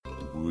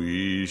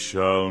We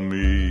shall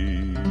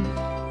meet,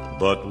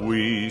 but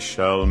we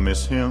shall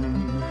miss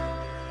him.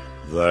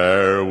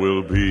 There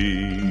will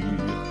be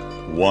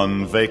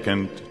one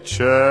vacant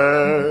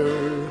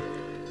chair.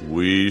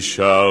 We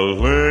shall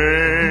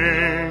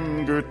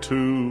linger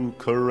to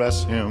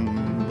caress him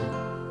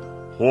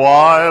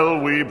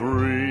while we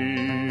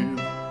breathe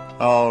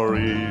our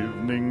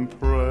evening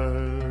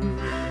prayer.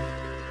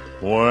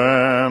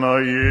 When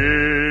a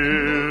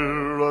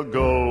year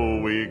ago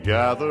we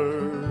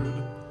gathered,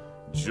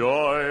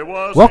 joy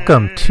was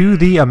Welcome to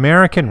the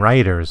American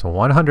Writers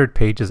 100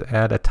 Pages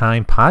at a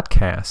Time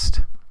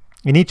podcast.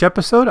 In each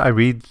episode, I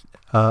read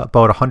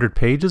about 100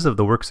 pages of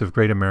the works of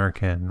great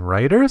American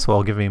writers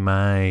while giving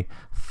my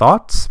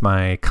thoughts,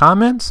 my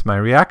comments, my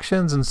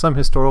reactions, and some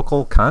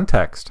historical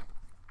context.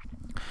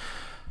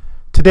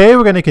 Today,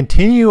 we're going to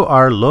continue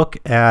our look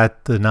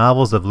at the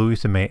novels of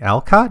Louisa May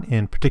Alcott,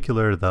 in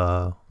particular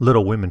the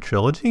Little Women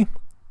trilogy.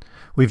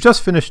 We've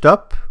just finished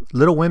up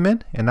Little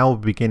Women, and now we're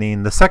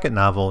beginning the second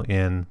novel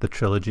in the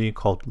trilogy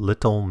called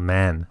Little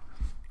Men.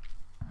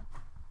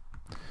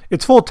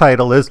 Its full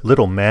title is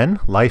Little Men,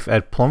 Life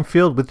at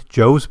Plumfield with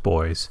Jo's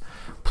Boys.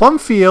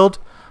 Plumfield,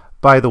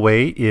 by the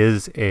way,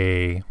 is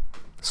a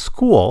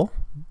school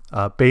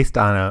based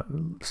on a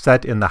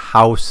set in the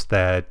house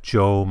that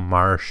Jo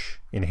Marsh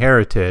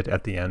inherited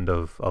at the end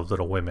of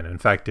Little Women. In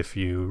fact, if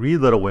you read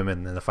Little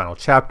Women in the final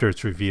chapter,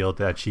 it's revealed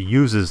that she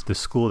uses the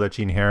school that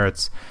she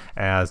inherits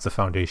as the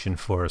foundation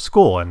for a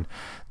school. And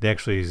they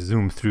actually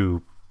zip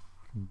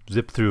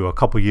through a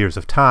couple years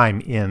of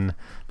time in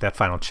that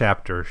final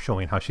chapter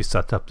showing how she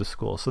sets up the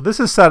school. So this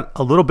is set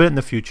a little bit in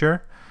the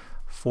future,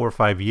 4 or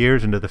 5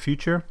 years into the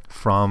future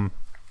from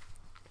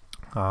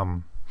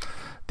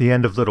the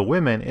end of Little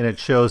Women, and it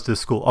shows this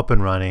school up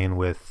and running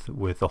with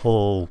a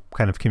whole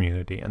kind of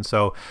community. And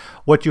so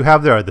what you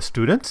have there are the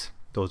students.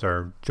 Those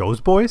are Jo's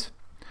boys.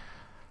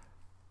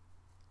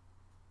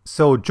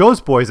 So Jo's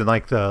boys, and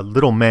like the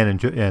Little Men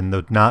and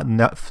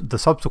the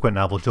subsequent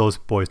novel, Jo's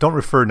boys, don't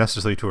refer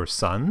necessarily to her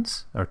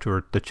sons or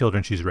to the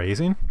children she's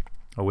raising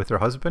or with her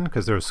husband,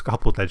 because there's a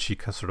couple that she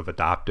sort of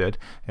adopted,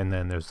 and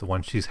then there's the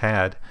one she's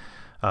had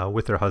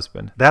with her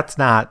husband. That's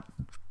not...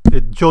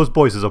 Jo's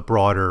boys is a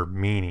broader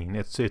meaning.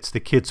 It's the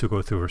kids who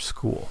go through her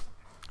school.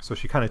 So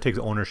she kind of takes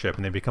ownership,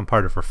 and they become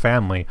part of her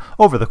family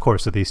over the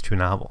course of these two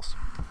novels.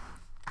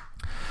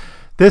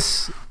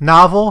 This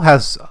novel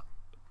has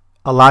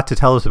a lot to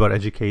tell us about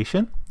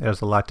education. It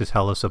has a lot to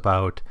tell us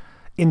about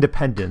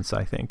independence,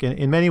 I think.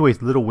 In many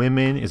ways, Little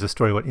Women is a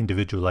story about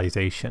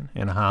individualization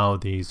and how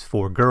these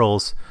four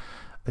girls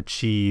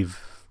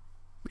achieve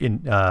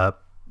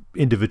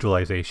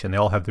individualization. They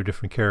all have their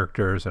different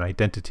characters and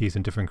identities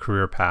and different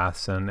career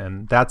paths,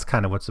 and that's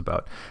kind of what's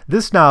about.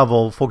 This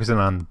novel, focusing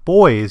on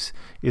boys,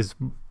 is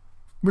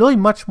really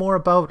much more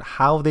about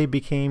how they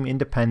became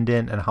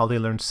independent and how they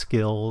learned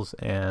skills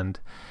and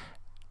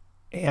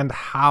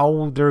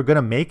how they're going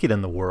to make it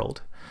in the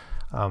world.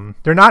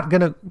 They're not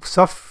going to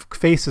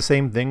face the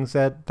same things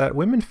that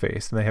women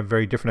face, and they have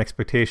very different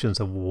expectations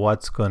of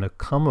what's going to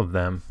come of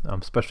them,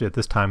 especially at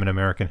this time in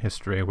American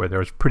history where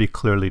there's pretty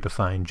clearly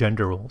defined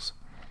gender roles.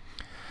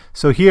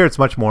 So here it's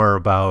much more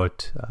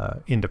about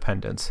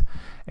independence.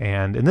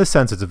 And in this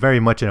sense, it's very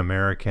much an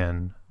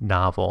American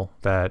novel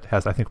that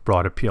has, I think,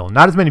 broad appeal.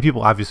 Not as many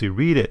people obviously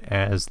read it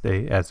as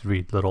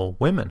read Little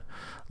Women.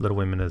 Little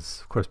Women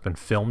has, of course, been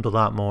filmed a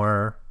lot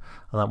more.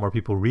 A lot more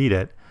people read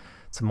it.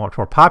 It's much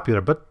more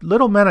popular. But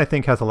Little Men, I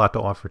think, has a lot to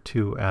offer,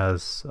 too,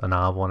 as a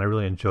novel. And I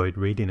really enjoyed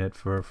reading it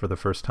for the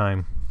first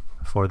time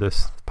for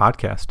this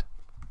podcast.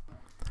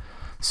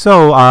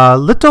 So,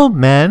 Little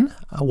Men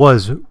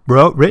was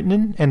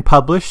written and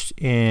published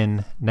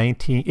in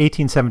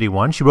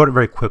 1871. She wrote it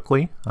very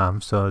quickly.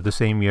 So the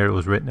same year it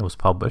was written, it was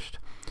published.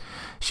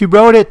 She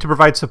wrote it to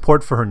provide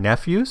support for her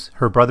nephews.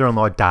 Her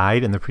brother-in-law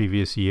died in the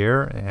previous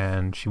year,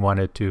 and she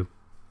wanted to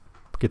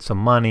get some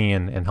money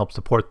and help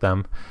support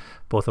them,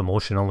 both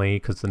emotionally,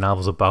 because the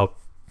novel's about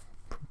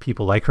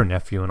people like her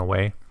nephew in a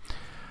way.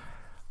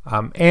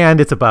 And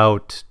it's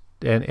about,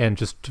 and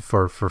just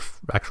for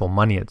actual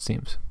money, it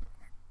seems.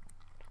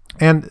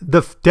 And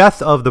the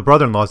death of the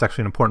brother-in-law is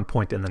actually an important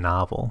point in the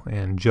novel,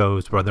 and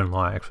Jo's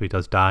brother-in-law actually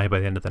does die by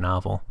the end of the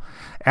novel.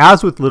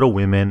 As with Little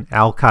Women,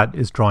 Alcott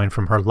is drawing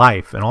from her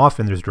life, and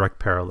often there's direct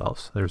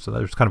parallels. There's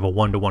kind of a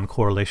one-to-one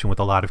correlation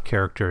with a lot of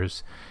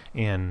characters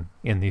in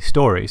these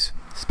stories,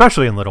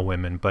 especially in Little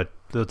Women, but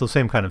the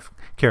same kind of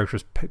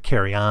characters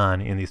carry on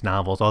in these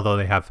novels, although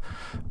they have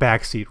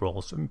backseat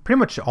roles. Pretty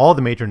much all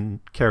the major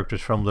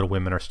characters from Little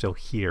Women are still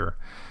here,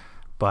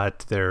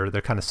 but they're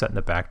kind of set in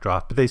the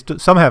backdrop.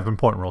 But some have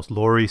important roles.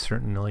 Laurie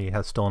certainly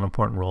has still an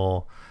important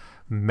role.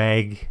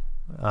 Meg,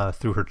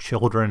 through her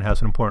children,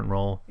 has an important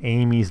role.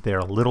 Amy's there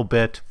a little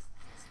bit.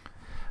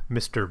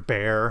 Mr.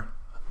 Bear,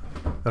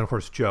 and of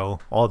course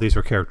Jo. All these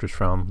are characters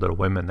from Little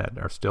Women that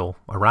are still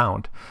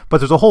around. But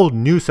there's a whole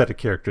new set of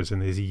characters in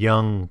these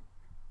young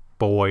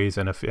boys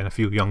and a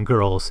few young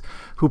girls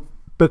who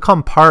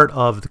become part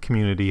of the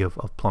community of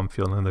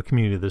Plumfield and the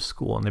community of this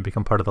school, and they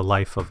become part of the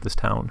life of this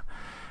town.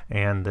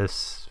 And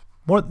this,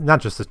 more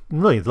not just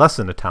really less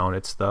than a town,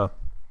 it's the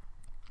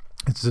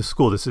It's a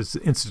school. This is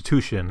an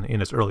institution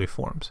in its early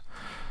forms.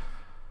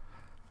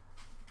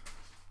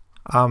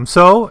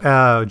 So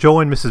Joe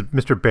and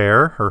Mr.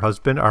 Bear, her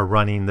husband, are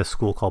running this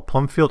school called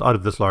Plumfield out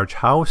of this large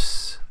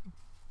house.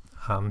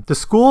 The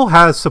school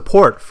has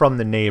support from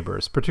the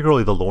neighbors,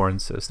 particularly the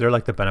Lawrences. They're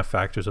like the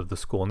benefactors of the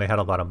school, and they had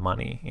a lot of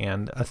money.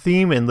 And a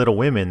theme in Little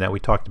Women that we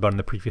talked about in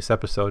the previous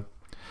episode,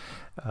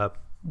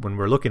 when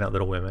we're looking at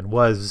Little Women,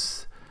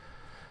 was,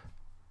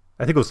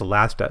 I think it was the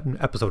last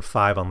episode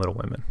 5 on Little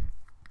Women.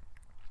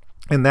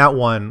 And that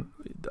one,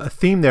 a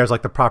theme there is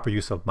like the proper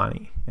use of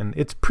money. And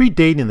it's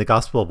predating the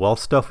Gospel of Wealth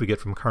stuff we get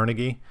from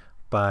Carnegie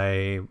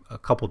by a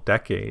couple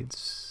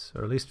decades,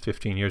 or at least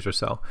 15 years or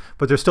so.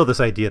 But there's still this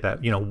idea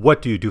that,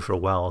 what do you do for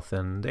wealth?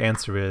 And the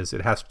answer is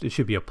it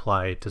should be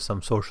applied to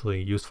some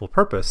socially useful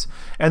purpose.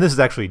 And this is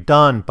actually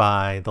done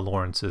by the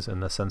Lawrences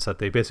in the sense that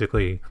they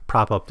basically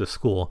prop up the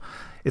school.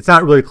 It's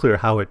not really clear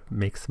how it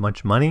makes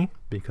much money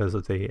because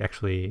they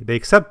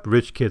accept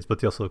rich kids, but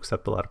they also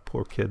accept a lot of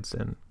poor kids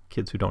and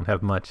kids who don't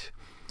have much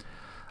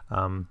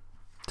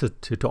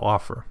to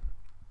offer.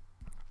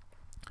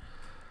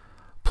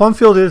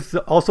 Plumfield is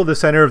also the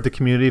center of the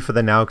community for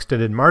the now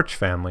extended March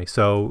family.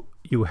 So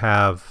you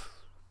have,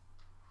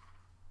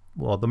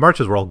 the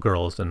Marches were all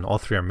girls, and all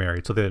 3 are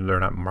married, so they're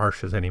not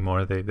Marshes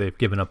anymore. They've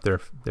given up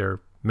their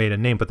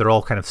maiden name, but they're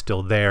all kind of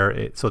still there.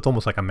 So it's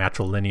almost like a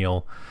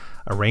matrilineal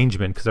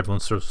arrangement because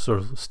everyone's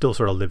still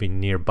sort of living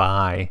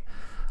nearby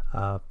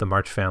the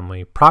March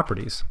family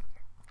properties.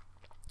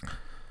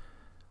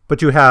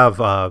 But you have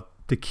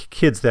the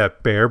kids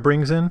that Bear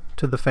brings in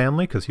to the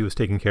family because he was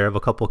taking care of a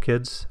couple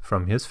kids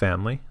from his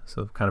family,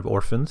 so kind of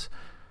orphans.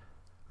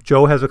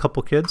 Joe has a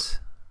couple kids.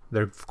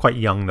 They're quite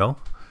young, though.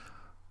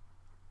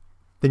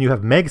 Then you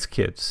have Meg's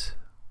kids,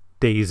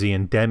 Daisy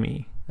and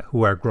Demi,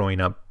 who are growing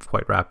up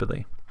quite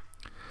rapidly.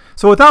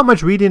 So without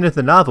much reading into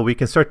the novel, we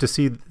can start to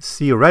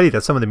see already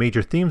that some of the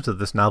major themes of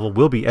this novel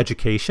will be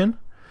education.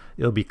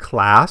 It'll be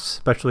class,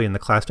 especially in the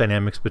class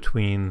dynamics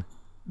between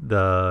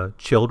the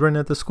children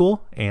at the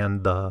school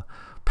and the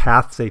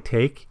paths they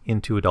take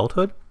into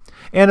adulthood.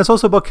 And it's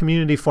also about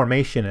community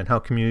formation and how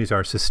communities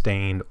are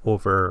sustained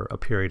over a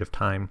period of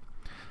time.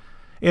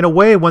 In a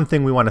way, one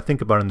thing we want to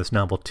think about in this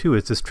novel too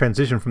is this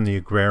transition from the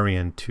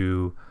agrarian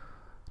to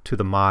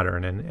the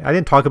modern. And I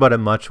didn't talk about it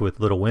much with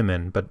Little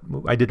Women, but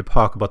I did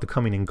talk about the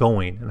coming and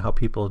going and how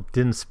people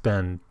didn't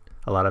spend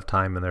a lot of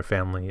time in their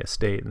family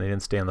estate and they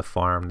didn't stay on the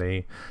farm.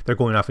 They're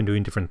going off and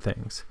doing different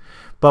things.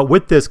 But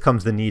with this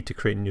comes the need to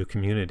create new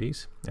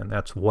communities, and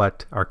that's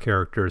what our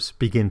characters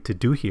begin to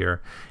do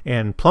here.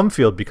 And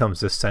Plumfield becomes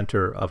the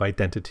center of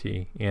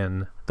identity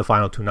in the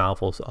final 2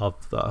 novels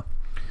of the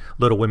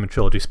Little Women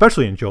trilogy,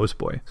 especially in Joe's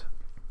Boys,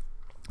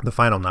 the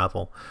final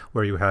novel,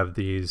 where you have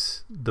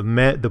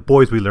the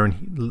boys we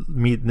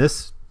meet in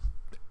this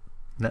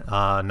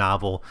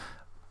novel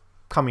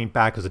coming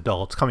back as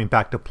adults, coming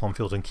back to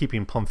Plumfield and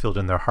keeping Plumfield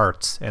in their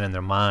hearts and in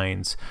their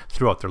minds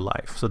throughout their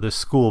life. So this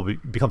school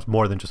becomes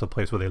more than just a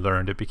place where they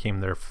learned. It became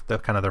their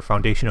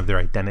foundation of their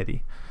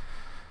identity.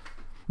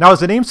 Now,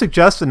 as the name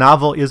suggests, the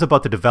novel is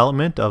about the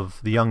development of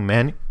the young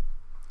men,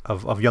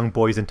 of young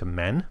boys into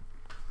men.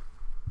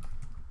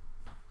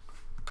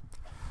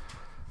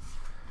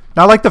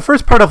 Now, like the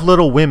first part of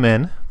Little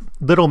Women,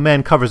 Little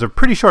Men covers a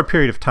pretty short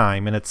period of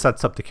time, and it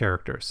sets up the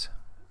characters.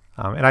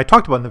 And I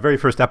talked about in the very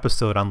first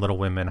episode on Little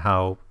Women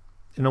how,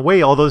 in a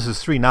way, although this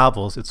is 3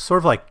 novels, it's sort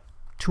of like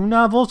 2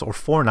 novels or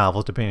 4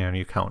 novels, depending on how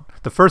you count.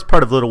 The first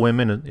part of Little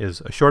Women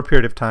is a short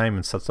period of time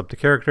and sets up the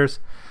characters.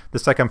 The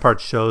second part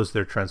shows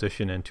their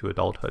transition into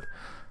adulthood.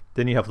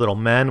 Then you have Little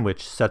Men,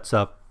 which sets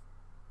up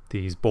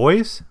these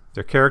boys,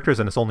 their characters,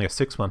 and it's only a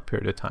 6-month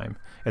period of time.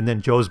 And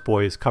then Joe's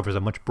Boys covers a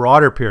much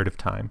broader period of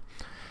time,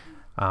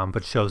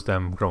 but shows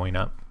them growing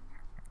up.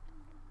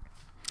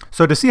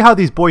 So to see how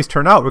these boys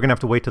turn out, we're going to have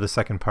to wait to the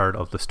second part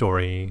of the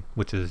story,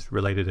 which is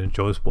related in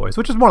Joe's Boys,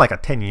 which is more like a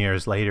 10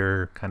 years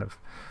later, kind of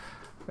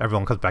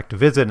everyone comes back to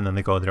visit and then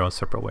they go their own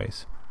separate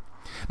ways.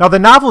 Now, the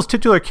novel's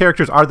titular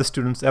characters are the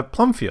students at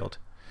Plumfield.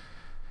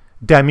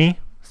 Demi,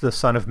 the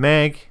son of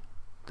Meg,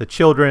 the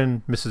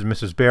children Mrs. and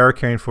Mrs. Bear are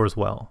caring for as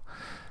well.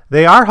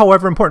 They are,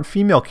 however, important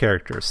female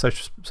characters,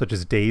 such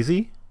as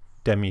Daisy,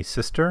 Demi's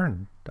sister,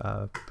 and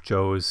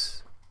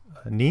Joe's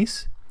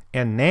niece,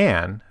 and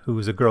Nan, who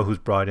is a girl who's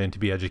brought in to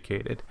be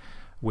educated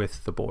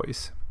with the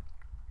boys.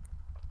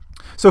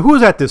 So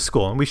who's at this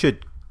school? And we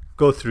should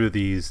go through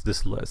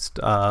this list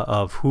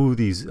of who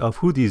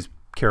these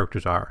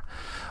characters are.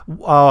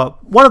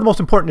 One of the most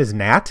important is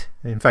Nat.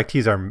 In fact,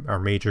 he's our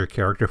major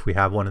character if we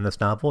have one in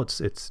this novel.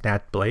 It's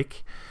Nat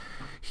Blake.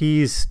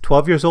 He's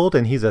 12 years old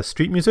and he's a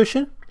street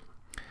musician.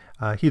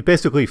 He's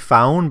basically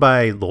found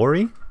by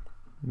Laurie,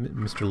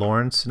 Mr.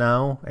 Lawrence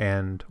now,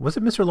 and was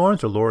it Mr.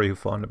 Lawrence or Laurie who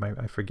found him?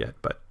 I forget,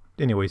 but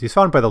anyways, he's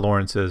found by the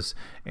Lawrences,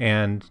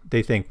 and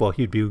they think, well,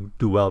 he'd do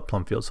well at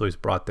Plumfield, so he's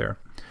brought there.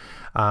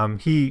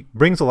 He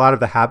brings a lot of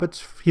the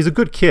habits. He's a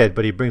good kid,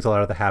 but he brings a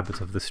lot of the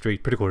habits of the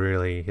street,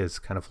 particularly his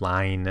kind of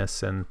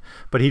lyingness,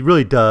 but he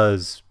really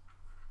does.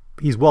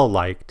 he's well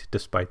liked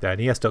despite that.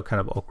 And he has to kind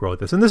of outgrow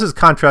this. And this is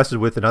contrasted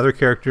with another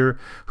character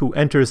who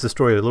enters the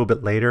story a little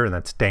bit later, and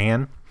that's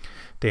Dan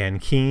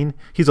Keene.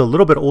 He's a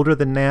little bit older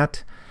than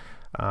Nat,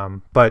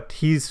 but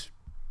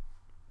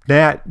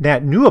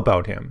Nat knew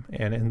about him,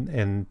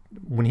 and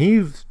when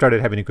he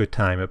started having a good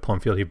time at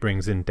Plumfield, he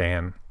brings in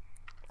Dan.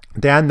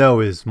 Dan, though,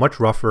 is much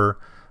rougher,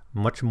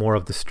 much more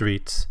of the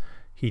streets.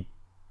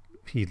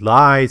 He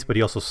lies, but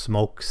he also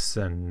smokes,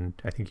 and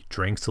I think he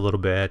drinks a little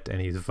bit,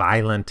 and he's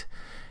violent,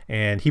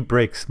 and he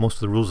breaks most of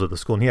the rules of the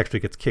school, and he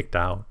actually gets kicked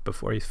out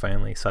before he's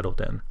finally settled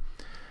in.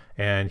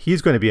 And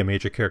he's going to be a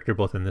major character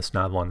both in this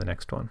novel and the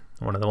next one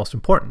of the most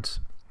important.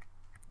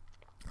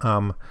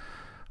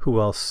 Who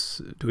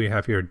else do we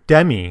have here?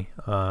 Demi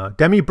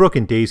Brooke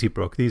and Daisy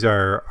Brooke. These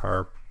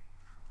are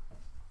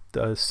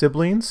the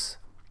siblings,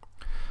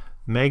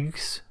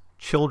 Meg's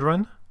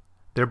children.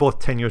 They're both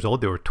 10 years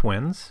old. They were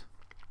twins.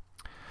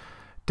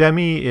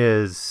 Demi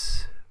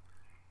is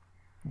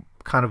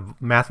kind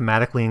of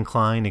mathematically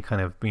inclined and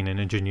kind of being an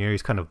engineer.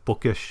 He's kind of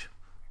bookish.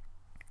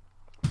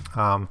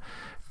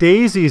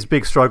 Daisy's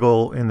big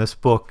struggle in this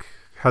book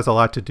has a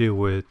lot to do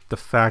with the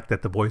fact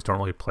that the boys don't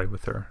really play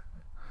with her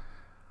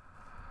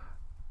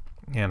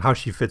and how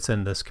she fits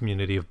in this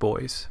community of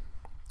boys.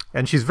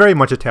 And she's very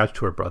much attached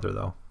to her brother,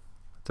 though.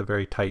 It's a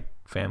very tight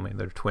family.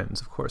 They're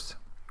twins, of course.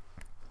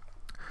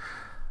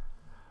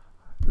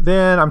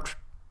 Then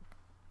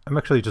I'm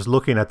actually just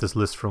looking at this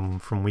list from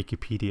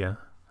Wikipedia.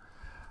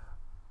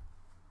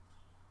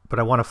 But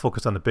I want to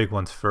focus on the big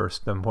ones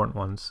first, the important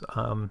ones.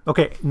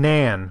 Okay,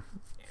 Nan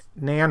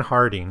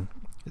Harding.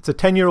 It's a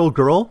 10-year-old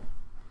girl,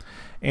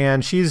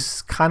 and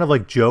she's kind of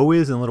like Jo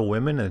is in Little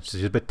Women, and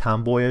she's a bit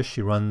tomboyish.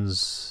 She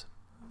runs,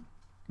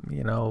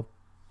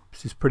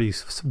 she's pretty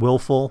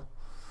willful.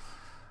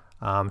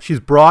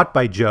 She's brought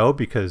by Jo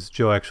because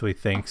Jo actually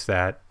thinks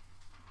that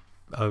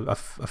a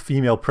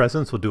female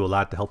presence will do a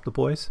lot to help the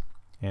boys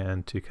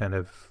and to kind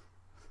of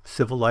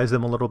civilize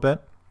them a little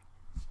bit.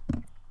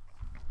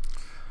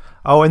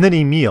 Oh, and then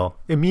Emil.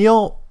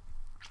 Emil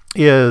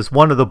is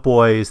one of the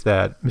boys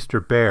that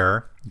Mr.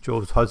 Bear,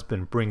 Jo's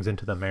husband, brings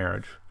into the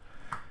marriage.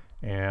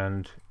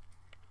 And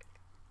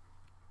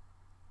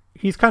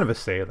he's kind of a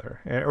sailor,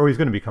 or he's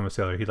going to become a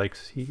sailor.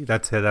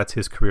 That's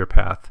his career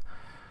path.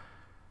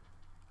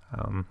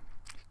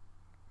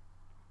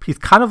 He's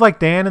kind of like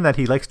Dan in that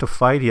he likes to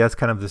fight. He has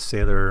kind of this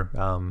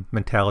sailor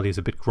mentality. He's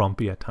a bit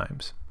grumpy at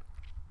times.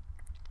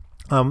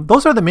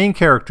 Those are the main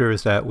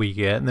characters that we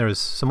get, and there's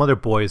some other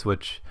boys,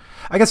 which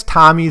I guess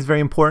Tommy is very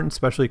important,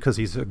 especially because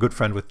he's a good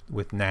friend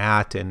with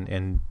Nat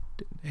and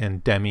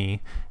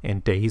Demi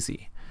and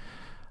Daisy.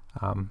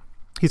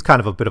 He's kind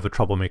of a bit of a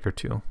troublemaker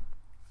too,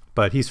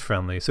 but he's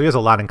friendly. So he has a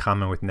lot in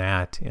common with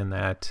Nat in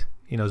that,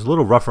 he's a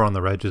little rougher on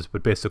the edges,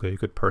 but basically a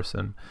good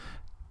person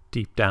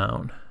deep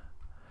down.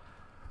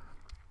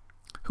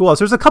 Who else?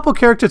 There's a couple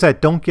characters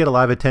that don't get a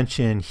lot of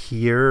attention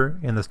here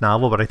in this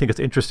novel, but I think it's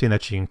interesting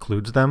that she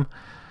includes them.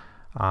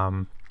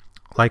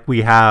 Like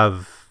we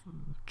have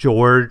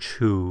George,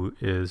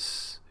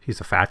 he's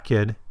a fat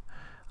kid.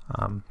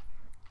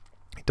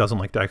 He doesn't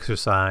like to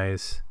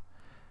exercise,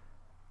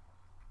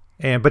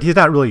 but he's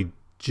not really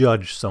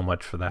judged so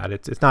much for that.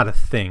 It's not a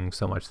thing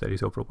so much that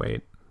he's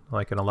overweight.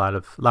 Like in a lot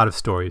of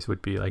stories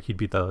would be like he'd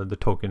be the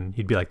token,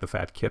 he'd be like the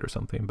fat kid or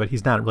something, but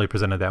he's not really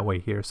presented that way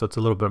here. So it's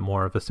a little bit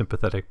more of a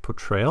sympathetic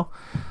portrayal,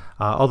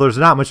 although there's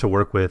not much to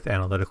work with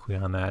analytically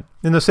on that.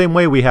 In the same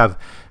way, we have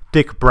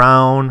Dick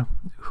Brown,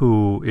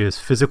 who is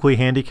physically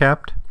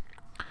handicapped,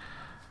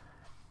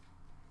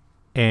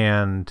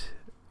 and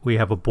we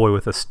have a boy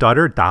with a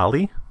stutter,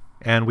 Dolly,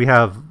 and we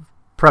have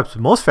perhaps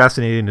most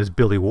fascinating is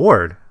Billy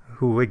Ward,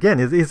 who again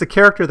is a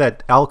character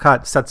that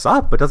Alcott sets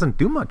up but doesn't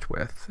do much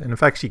with. And in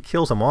fact, she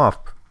kills him off.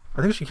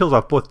 I think she kills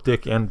off both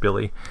Dick and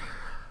Billy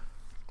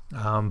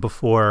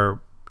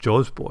before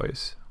Jo's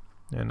boys.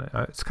 And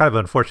it's kind of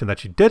unfortunate that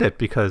she did it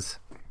because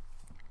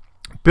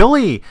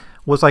Billy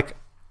was like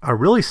a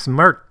really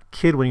smart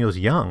kid when he was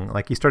young.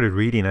 Like he started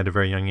reading at a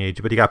very young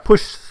age, but he got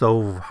pushed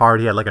so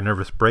hard he had like a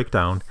nervous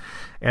breakdown.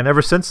 And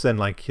ever since then,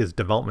 like his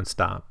development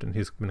stopped, and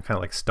he's been kind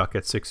of like stuck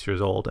at 6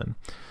 years old. And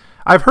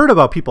I've heard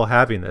about people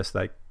having this,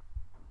 like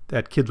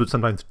that kids would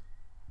sometimes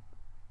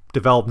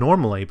develop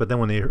normally, but then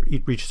when they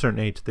reach a certain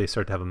age, they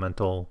start to have a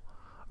mental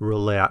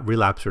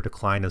relapse or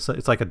decline.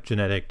 It's like a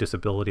genetic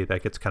disability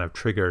that gets kind of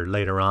triggered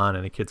later on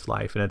in a kid's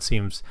life, and it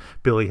seems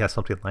Billy has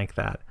something like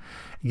that.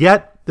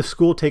 Yet the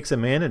school takes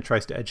him in and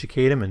tries to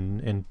educate him,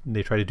 and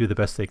they try to do the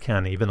best they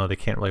can, even though they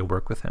can't really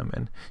work with him,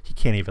 and he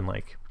can't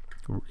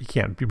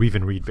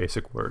even read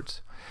basic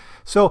words.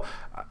 So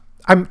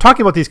I'm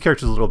talking about these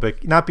characters a little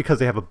bit, not because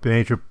they have a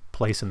major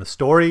place in the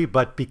story,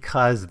 but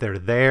because they're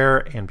there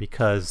and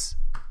because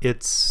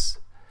it's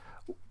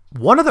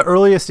one of the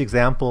earliest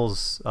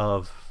examples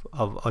of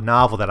a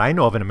novel that I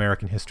know of in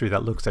American history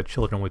that looks at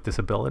children with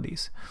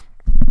disabilities.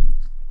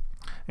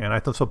 And I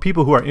thought, so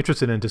people who are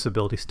interested in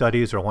disability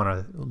studies or want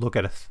to look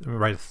at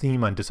write a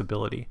theme on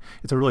disability,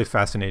 it's a really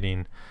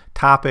fascinating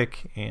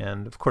topic.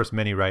 And of course,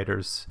 many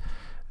writers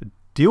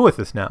deal with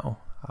this now.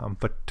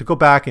 But to go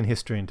back in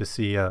history and to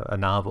see a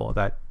novel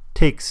that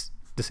takes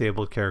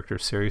disabled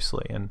characters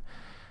seriously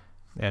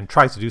and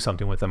tries to do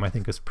something with them, I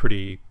think is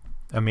pretty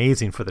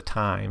amazing for the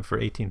time, for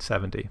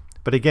 1870.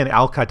 But again,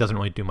 Alcott doesn't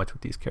really do much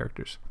with these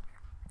characters.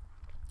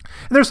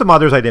 And there's some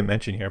others I didn't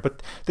mention here,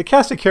 but the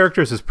cast of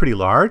characters is pretty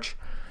large.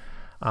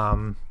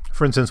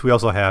 For instance, we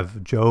also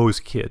have Joe's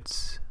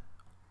kids.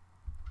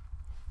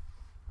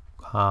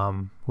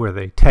 Who are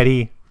they?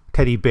 Teddy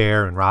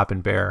Bear and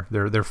Robin Bear.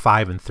 They're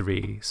 5 and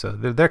 3, so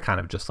they're kind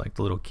of just like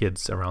the little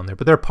kids around there,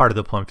 but they're part of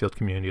the Plumfield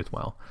community as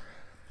well.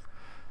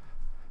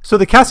 So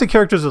the cast of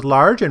characters is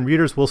large, and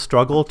readers will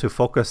struggle to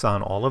focus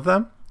on all of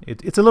them.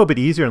 It's a little bit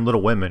easier in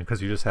Little Women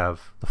because you just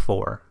have the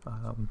 4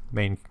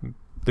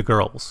 the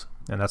girls,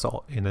 and that's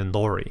all, and then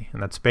Laurie,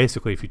 and that's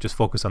basically, if you just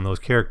focus on those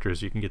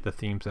characters, you can get the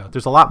themes out.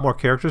 There's a lot more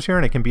characters here,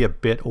 and it can be a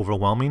bit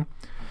overwhelming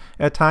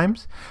at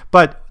times.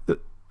 But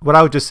what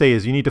I would just say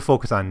is you need to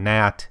focus on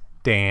Nat,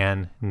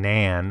 Dan,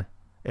 Nan,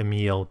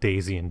 Emile,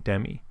 Daisy, and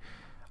Demi.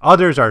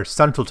 Others are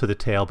central to the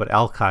tale, but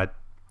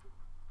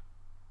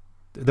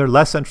they're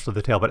less central to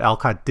the tale, but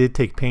Alcott did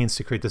take pains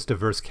to create this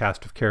diverse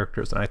cast of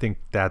characters, and I think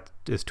that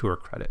is to her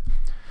credit.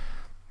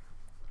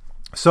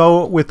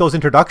 So with those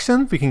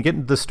introductions, we can get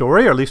into the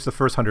story, or at least the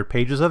first 100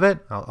 pages of it.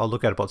 I'll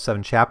look at about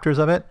 7 chapters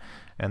of it,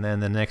 and then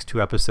the next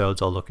 2 episodes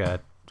I'll look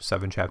at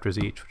 7 chapters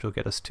each, which will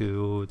get us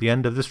to the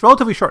end of this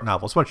relatively short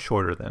novel. It's much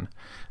shorter than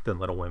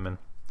Little Women.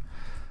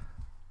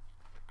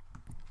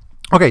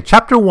 Okay,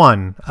 chapter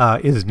 1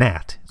 is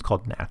Nat. It's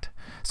called Nat.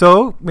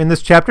 So in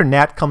this chapter,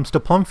 Nat comes to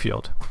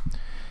Plumfield.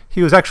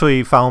 He was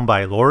actually found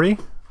by Laurie,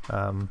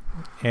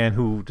 and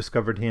who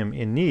discovered him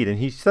in need, and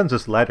he sends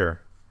this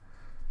letter.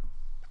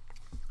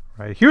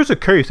 Right. Here's a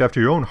case after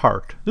your own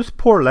heart. This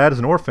poor lad is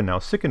an orphan now,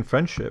 sick and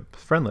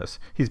friendless.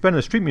 He's been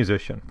a street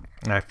musician,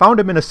 and I found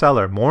him in a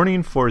cellar,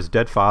 mourning for his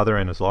dead father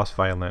and his lost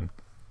violin.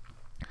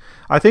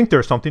 I think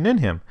there's something in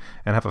him,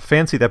 and have a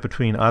fancy that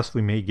between us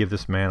we may give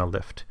this man a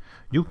lift.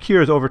 You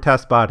cure his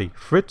overtasked body.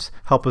 Fritz,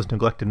 help his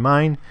neglected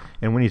mind,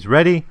 and when he's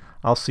ready,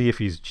 I'll see if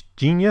he's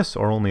genius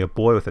or only a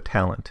boy with a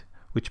talent,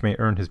 which may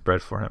earn his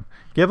bread for him.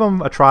 Give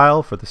him a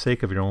trial for the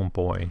sake of your own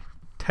boy,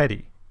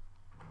 Teddy.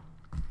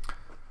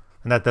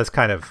 And that's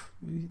kind of,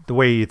 the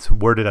way it's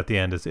worded at the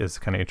end is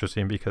kind of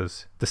interesting,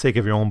 because the sake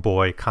of your own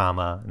boy,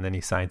 comma, and then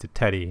he signs it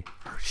Teddy.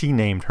 She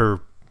named her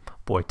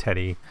boy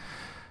Teddy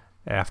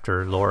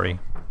after Laurie,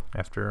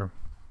 after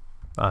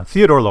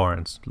Theodore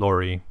Lawrence.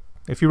 Laurie,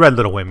 if you read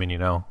Little Women, you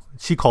know,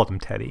 she called him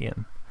Teddy,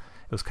 and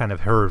it was kind of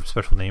her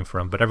special name for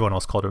him, but everyone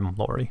else called him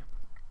Laurie.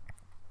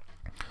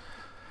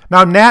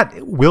 Now,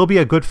 Nat will be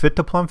a good fit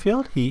to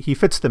Plumfield. He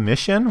fits the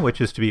mission,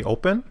 which is to be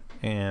open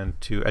and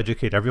to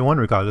educate everyone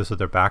regardless of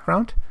their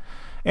background.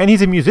 And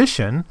he's a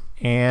musician,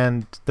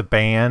 and the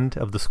band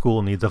of the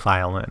school needs a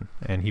violin,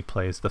 and he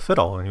plays the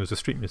fiddle, and he was a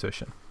street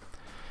musician.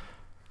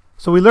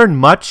 So we learn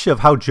much of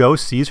how Jo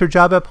sees her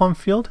job at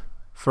Plumfield.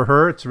 For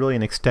her, it's really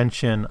an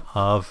extension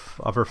of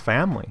her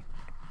family.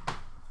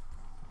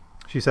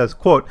 She says,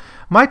 quote,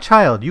 "My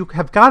child, you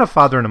have got a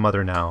father and a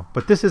mother now,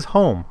 but this is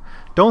home.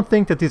 Don't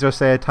think that these are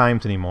sad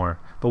times anymore,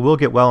 but we'll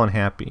get well and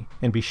happy,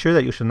 and be sure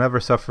that you shall never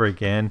suffer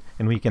again,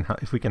 and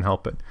if we can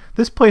help it.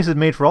 This place is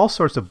made for all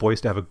sorts of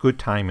boys to have a good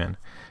time in,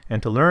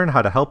 and to learn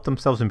how to help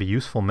themselves and be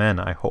useful men,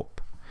 I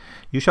hope.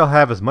 You shall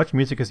have as much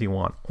music as you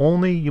want,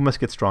 only you must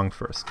get strong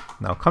first.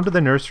 Now come to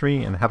the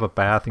nursery and have a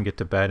bath and get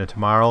to bed, and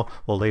tomorrow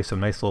we'll lay some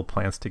nice little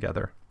plans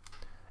together."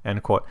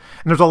 End quote.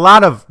 And there's a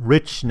lot of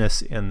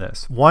richness in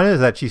this. One is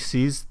that she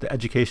sees the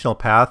educational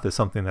path as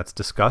something that's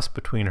discussed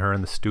between her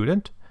and the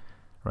student.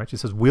 Right? She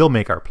says, we'll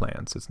make our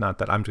plans. It's not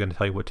that I'm going to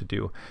tell you what to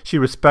do. She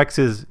respects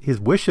his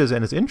wishes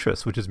and his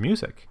interests, which is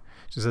music.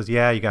 She says,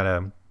 yeah, you got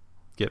to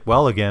get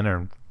well again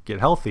or get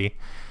healthy.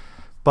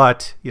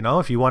 But, you know,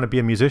 if you want to be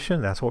a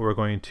musician, that's what we're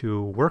going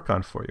to work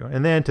on for you.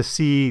 And then to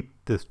see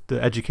the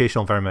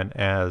educational environment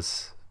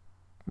as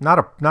not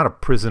a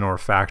prison or a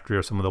factory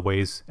or some of the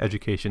ways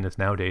education is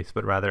nowadays,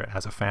 but rather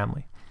as a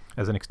family,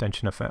 as an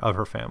extension of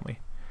her family.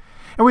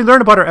 And we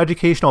learn about her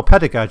educational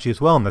pedagogy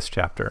as well in this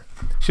chapter.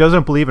 She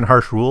doesn't believe in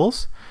harsh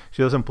rules.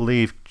 She doesn't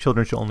believe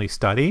children should only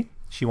study.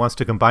 She wants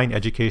to combine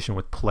education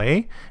with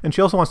play, and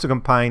she also wants to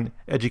combine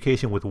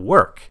education with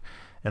work.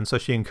 And so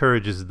she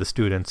encourages the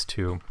students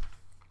to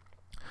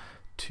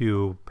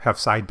have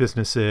side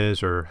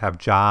businesses or have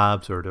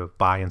jobs or to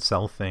buy and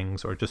sell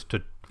things or just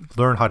to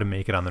learn how to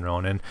make it on their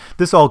own. And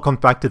this all comes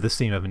back to the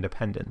theme of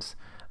independence.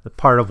 The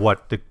part of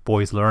what the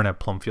boys learn at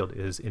Plumfield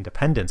is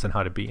independence and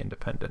how to be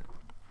independent.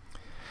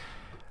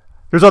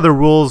 There's other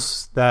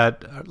rules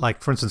that,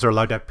 like, for instance, they're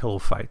allowed to have pillow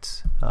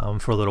fights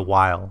for a little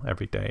while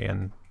every day.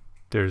 And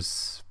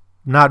there's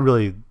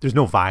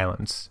no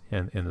violence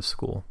in the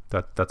school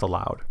that's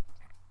allowed.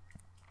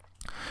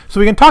 So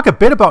we can talk a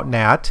bit about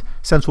Nat,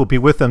 since we'll be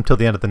with them till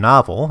the end of the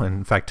novel, and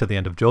in fact, to the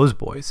end of Jo's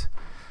Boys.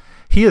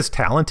 He is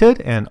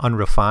talented and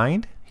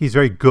unrefined. He's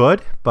very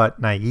good, but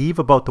naive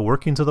about the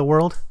workings of the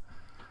world.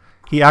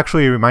 He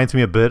actually reminds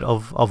me a bit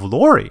of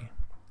Laurie,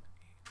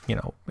 you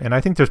know, and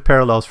I think there's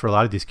parallels for a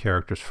lot of these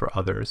characters for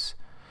others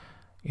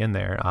in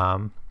there.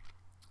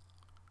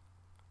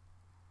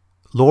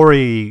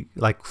 Laurie,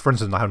 like, for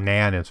instance, how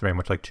Nan is very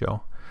much like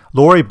Jo.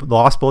 Laurie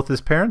lost both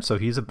his parents, so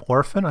he's an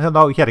orphan.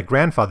 Although he had a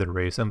grandfather to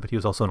raise him, but he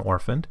was also an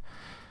orphan.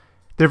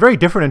 They're very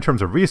different in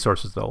terms of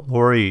resources, though.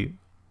 Laurie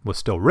was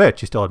still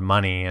rich. He still had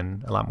money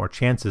and a lot more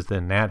chances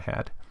than Nat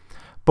had.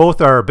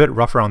 Both are a bit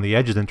rough around the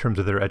edges in terms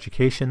of their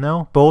education,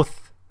 though.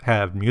 Both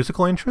have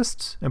musical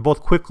interests, and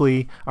both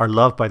quickly are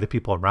loved by the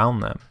people around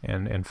them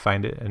and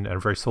find it and are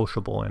very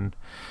sociable and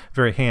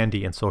very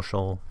handy in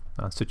social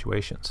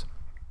situations.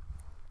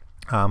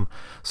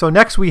 So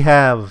next we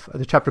have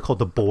the chapter called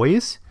The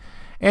Boys.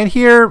 And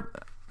here,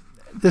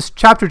 this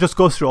chapter just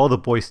goes through all the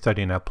boys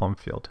studying at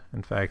Plumfield.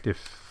 In fact,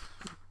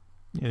 if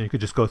you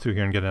could just go through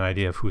here and get an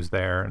idea of who's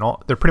there, and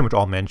they're pretty much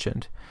all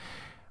mentioned.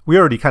 We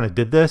already kind of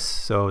did this,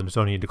 so there's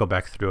no need to go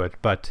back through it.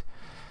 But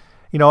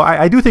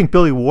I do think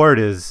Billy Ward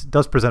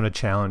does present a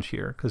challenge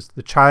here, because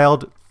the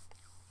child,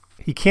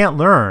 he can't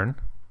learn,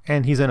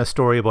 and he's in a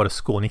story about a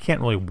school, and he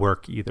can't really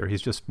work either.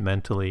 He's just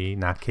mentally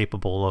not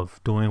capable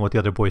of doing what the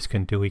other boys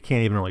can do. He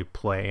can't even really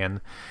play. And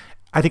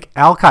I think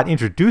Alcott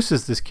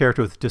introduces this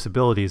character with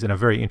disabilities in a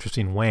very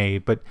interesting way,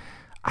 but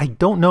I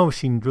don't know if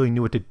she really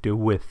knew what to do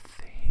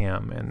with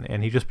him,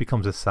 and he just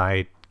becomes a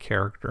side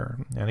character.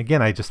 And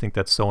again, I just think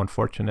that's so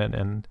unfortunate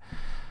and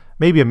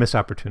maybe a missed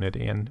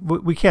opportunity. And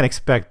we can't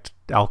expect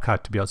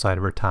Alcott to be outside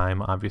of her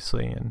time,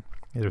 obviously, and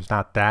there's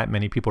not that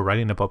many people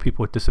writing about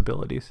people with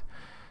disabilities,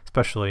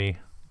 especially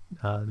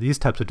these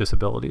types of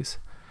disabilities.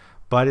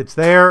 But it's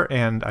there,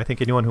 and I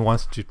think anyone who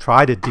wants to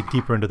try to dig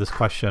deeper into this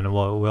question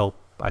will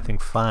I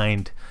think,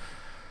 find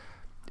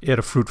it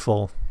a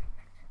fruitful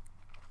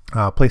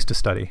place to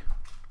study.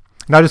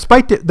 Now,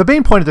 despite the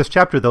main point of this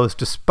chapter, though, is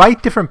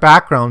despite different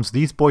backgrounds,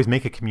 these boys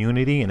make a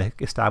community and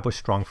establish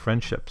strong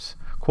friendships.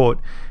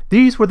 Quote,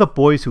 "These were the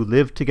boys who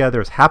lived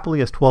together as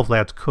happily as 12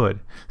 lads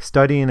could,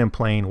 studying and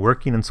playing,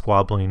 working and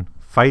squabbling,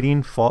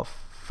 fighting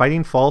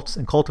faults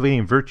and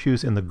cultivating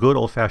virtues in the good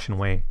old-fashioned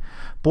way.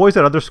 Boys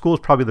at other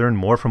schools probably learned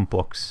more from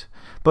books,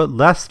 but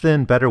less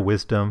than better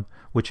wisdom,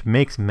 which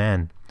makes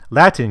men.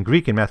 Latin,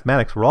 Greek, and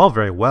mathematics were all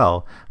very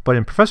well, but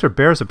in Professor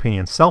Baer's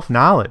opinion,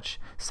 self-knowledge,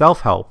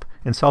 self-help,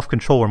 and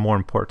self-control were more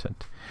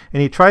important,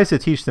 and he tries to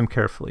teach them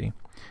carefully.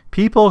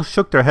 People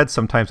shook their heads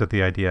sometimes at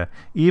the idea,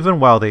 even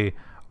while they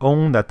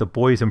owned that the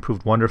boys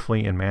improved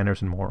wonderfully in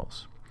manners and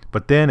morals.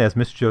 But then, as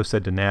Miss Jo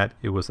said to Nat,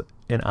 it was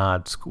an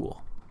odd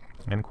school."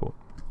 End quote.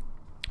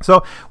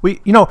 So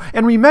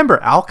and remember,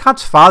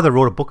 Alcott's father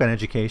wrote a book on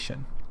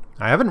education.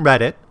 I haven't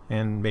read it,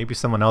 and maybe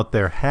someone out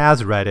there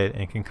has read it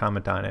and can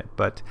comment on it,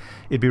 but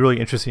it'd be really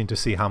interesting to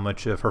see how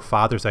much of her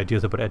father's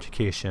ideas about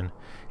education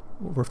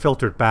were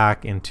filtered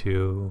back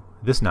into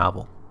this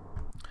novel.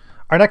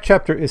 Our next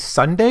chapter is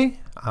Sunday.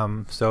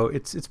 So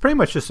it's pretty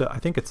much just, I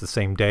think it's the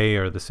same day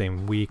or the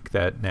same week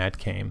that Nat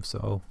came.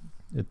 So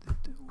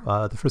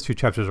the first few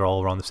chapters are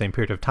all around the same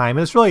period of time.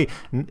 And it's really,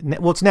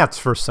 it's Nat's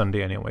first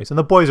Sunday anyways. And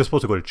the boys are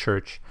supposed to go to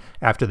church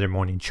after their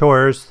morning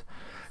chores.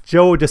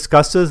 Joe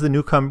discusses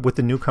with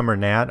the newcomer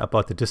Nat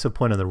about the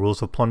discipline and the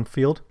rules of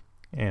Plumfield.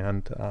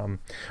 And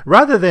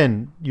rather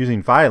than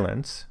using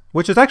violence,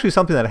 which is actually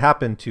something that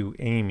happened to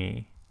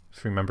Amy,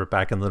 if you remember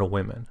back in Little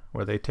Women,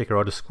 where they take her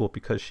out of school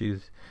because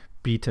she's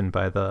beaten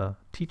by the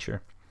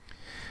teacher.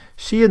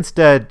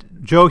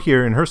 Joe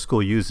here in her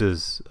school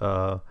uses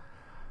a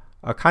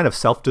kind of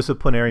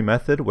self-disciplinary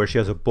method where she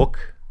has a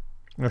book.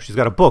 She's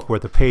got a book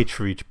with a page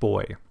for each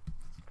boy.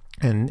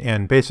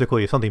 And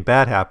basically, if something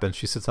bad happens,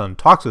 she sits down and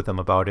talks with them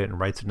about it and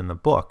writes it in the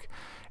book.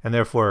 And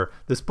therefore,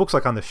 this book's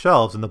like on the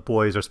shelves, and the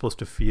boys are supposed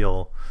to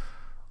feel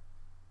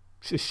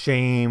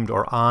ashamed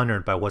or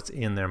honored by what's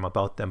in them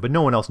about them, but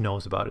no one else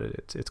knows about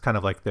it. It's kind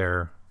of like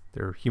their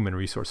human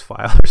resource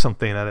file or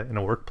something in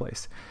a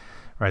workplace,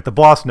 right? The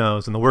boss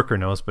knows and the worker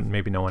knows, but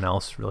maybe no one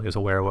else really is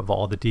aware of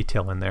all the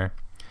detail in there.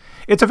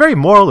 It's a very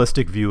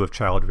moralistic view of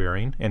child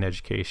rearing and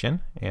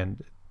education,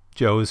 and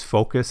Joe's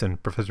focus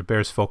and Professor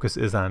Baer's focus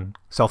is on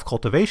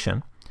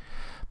self-cultivation,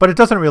 but it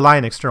doesn't rely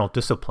on external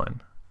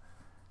discipline,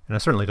 and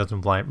it certainly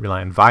doesn't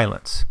rely on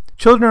violence.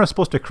 Children are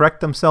supposed to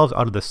correct themselves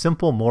out of the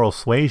simple moral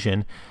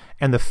suasion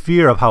and the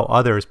fear of how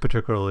others,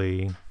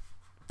 particularly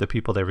the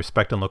people they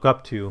respect and look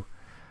up to,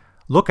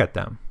 look at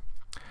them.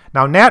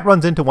 Now, Nat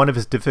runs into one of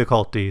his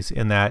difficulties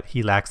in that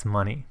he lacks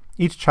money.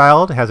 Each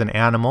child has an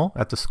animal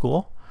at the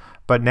school,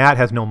 but Nat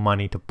has no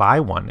money to buy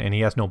one, and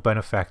he has no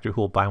benefactor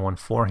who will buy one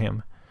for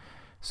him.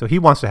 So he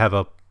wants to have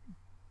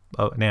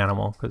an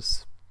animal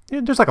because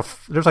there's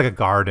like a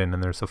garden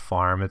and there's a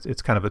farm.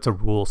 It's a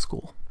rural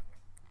school.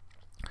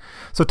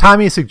 So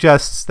Tommy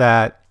suggests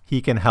that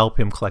he can help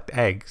him collect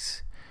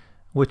eggs,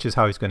 which is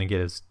how he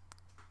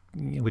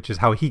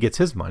gets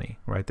his money,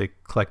 right? They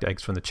collect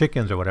eggs from the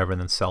chickens or whatever and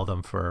then sell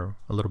them for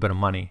a little bit of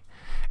money.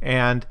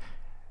 And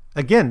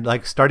again,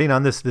 like starting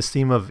on this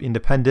theme of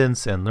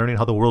independence and learning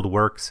how the world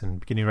works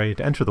and getting ready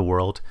to enter the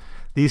world,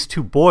 these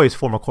two boys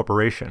form a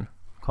corporation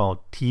called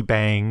T.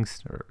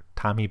 Bangs or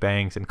Tommy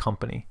Bangs and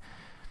Company,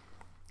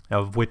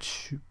 of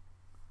which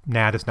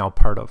Nat is now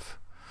part of.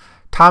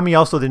 Tommy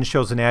also then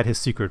shows Nat his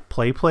secret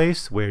play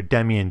place where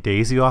Demi and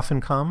Daisy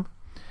often come.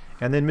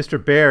 And then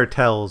Mr. Baer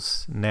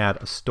tells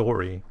Nat a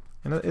story.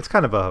 And it's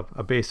kind of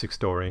a basic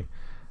story.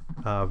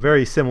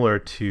 very similar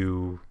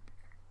to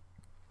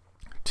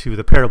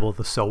the parable of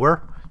the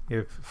sower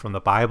from the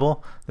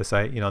Bible. This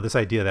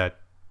idea that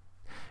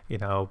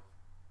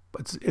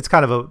it's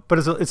kind of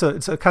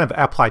it's a kind of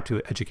applied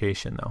to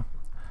education though.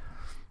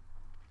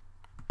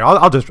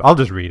 I'll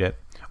just read it.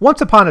 Once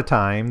upon a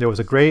time, there was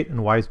a great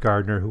and wise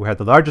gardener who had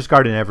the largest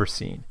garden ever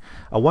seen.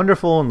 A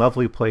wonderful and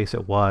lovely place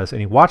it was, and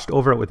he watched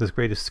over it with his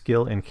greatest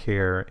skill and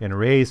care, and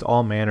raised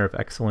all manner of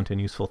excellent and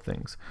useful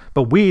things.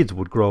 But weeds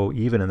would grow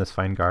even in this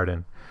fine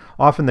garden.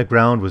 Often the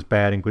ground was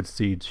bad, and good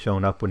seeds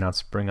shown up would not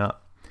spring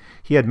up.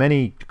 He had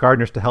many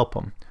gardeners to help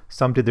him.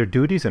 Some did their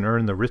duties and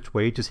earned the rich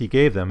wages he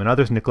gave them, and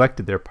others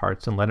neglected their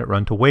parts and let it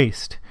run to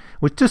waste,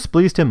 which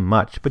displeased him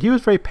much. But he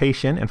was very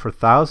patient, and for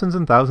thousands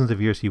and thousands of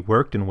years he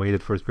worked and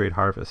waited for his great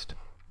harvest.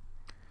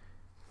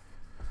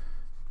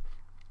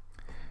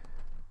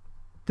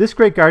 This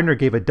great gardener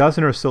gave a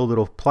dozen or so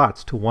little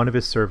plots to one of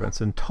his servants,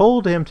 and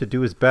told him to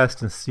do his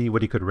best and see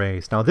what he could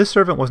raise. Now this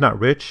servant was not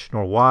rich,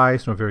 nor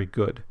wise, nor very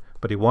good,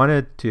 but he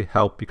wanted to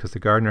help because the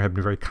gardener had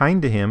been very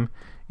kind to him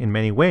in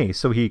many ways,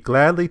 so he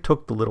gladly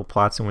took the little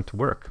plots and went to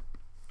work.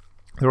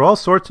 There were all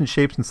sorts and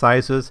shapes and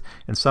sizes,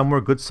 and some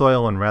were good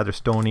soil and rather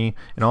stony,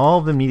 and all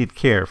of them needed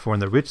care, for in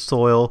the rich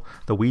soil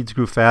the weeds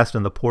grew fast, and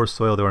in the poor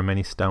soil there were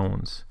many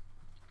stones.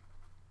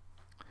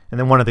 And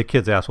then one of the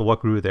kids asked, well,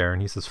 what grew there?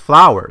 And he says,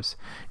 flowers.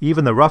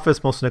 Even the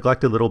roughest, most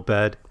neglected little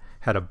bed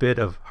had a bit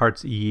of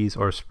heart's ease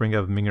or a sprig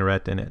of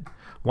minaret in it.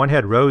 One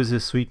had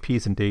roses, sweet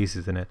peas, and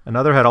daisies in it.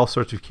 Another had all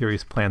sorts of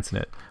curious plants in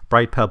it,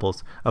 bright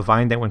pebbles, a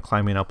vine that went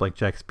climbing up like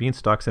Jack's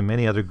beanstalks, and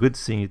many other good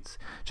seeds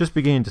just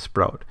beginning to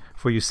sprout.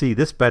 For you see,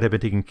 this bed had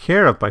been taken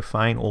care of by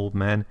fine old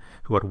men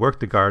who had worked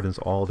the gardens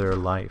all their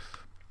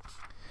life.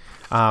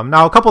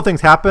 Now, a couple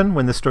things happen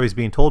when this story is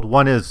being told.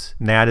 One is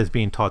Nat is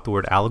being taught the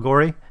word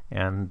allegory,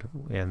 and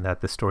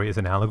that the story is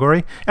an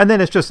allegory. And then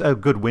it's just a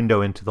good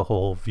window into the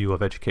whole view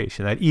of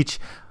education, that each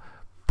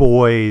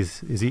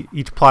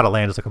plot of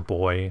land is like a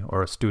boy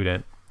or a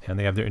student, and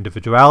they have their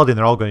individuality, and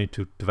they're all going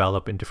to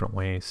develop in different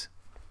ways.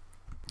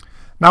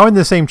 Now in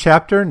the same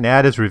chapter,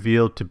 Nat is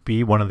revealed to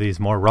be one of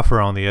these more rough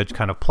around the edge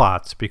kind of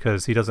plots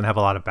because he doesn't have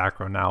a lot of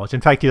background knowledge.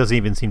 In fact, he doesn't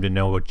even seem to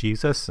know about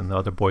Jesus, and the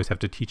other boys have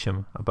to teach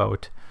him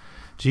about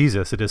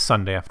Jesus. It is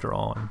Sunday after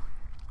all,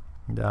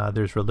 and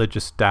there's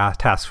religious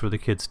tasks for the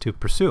kids to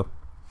pursue.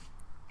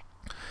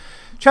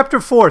 Chapter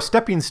 4,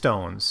 Stepping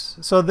Stones.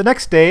 So the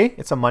next day,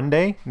 it's a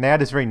Monday,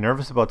 Nat is very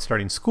nervous about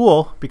starting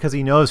school because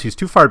he knows he's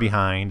too far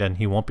behind and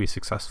he won't be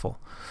successful.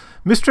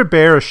 Mr.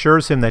 Bear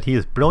assures him that he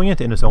is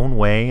brilliant in his own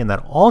way and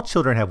that all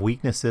children have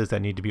weaknesses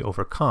that need to be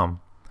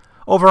overcome.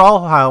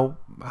 Overall,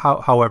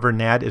 however,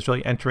 Nat is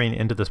really entering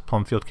into this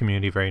Plumfield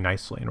community very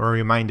nicely, and we're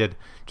reminded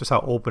just how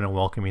open and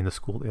welcoming the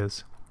school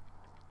is.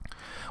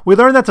 We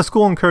learn that the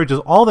school encourages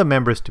all the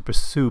members to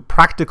pursue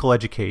practical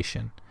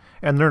education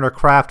and learn a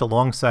craft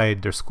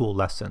alongside their school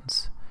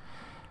lessons.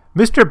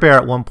 Mr. Bear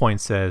at one point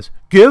says,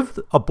 "Give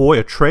a boy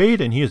a trade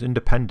and he is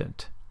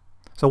independent."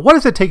 So what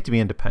does it take to be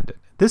independent?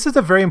 This is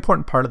a very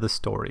important part of the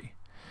story.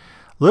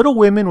 Little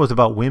Women was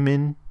about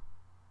women,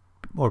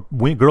 or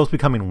girls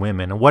becoming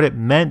women, and what it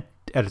meant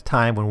at a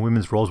time when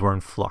women's roles were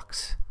in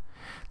flux.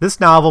 This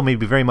novel may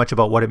be very much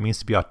about what it means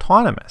to be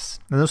autonomous,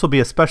 and this will be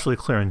especially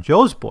clear in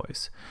Jo's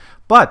Boys.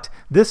 But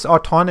this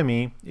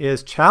autonomy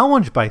is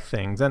challenged by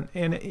things, and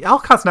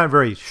Alcott's not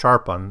very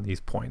sharp on these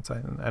points.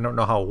 I don't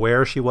know how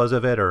aware she was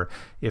of it, or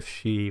if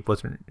she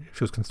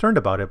was concerned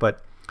about it,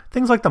 but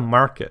things like the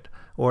market,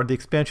 or the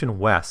expansion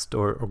west,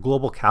 or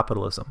global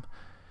capitalism.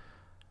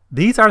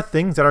 These are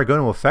things that are going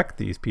to affect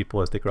these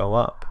people as they grow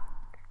up,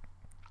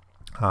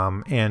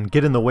 and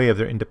get in the way of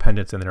their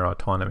independence and their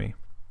autonomy.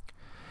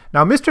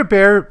 Now, Mr.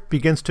 Bear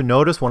begins to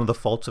notice one of the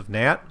faults of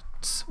Nat,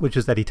 which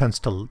is that he tends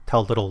to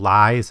tell little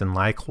lies and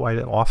lie quite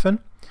often.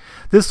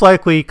 This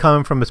likely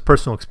comes from his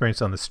personal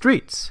experience on the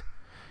streets,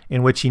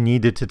 in which he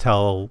needed to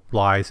tell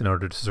lies in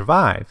order to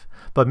survive.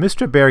 But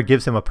Mr. Bear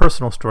gives him a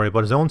personal story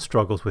about his own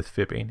struggles with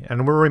fibbing,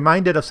 and we're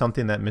reminded of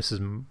something that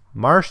Mrs.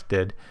 Marsh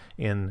did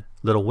in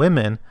Little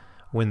Women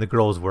when the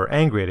girls were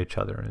angry at each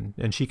other,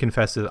 and she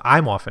confesses,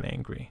 "I'm often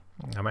angry.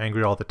 I'm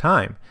angry all the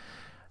time."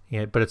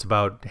 Yeah, but it's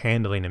about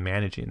handling and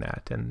managing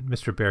that. And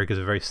Mr. Bear gives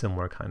a very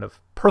similar kind of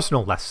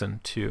personal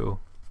lesson to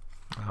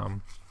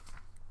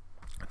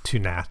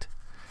Nat.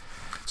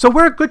 So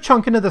we're a good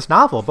chunk into this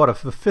novel, about a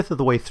fifth of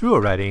the way through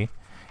already,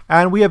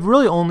 and we have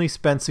really only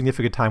spent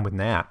significant time with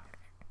Nat.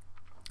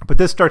 But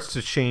this starts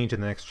to change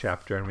in the next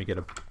chapter, and we get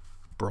a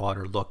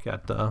broader look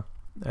at the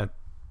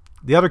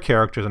other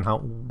characters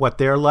and what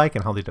they're like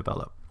and how they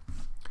develop.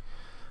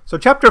 So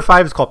chapter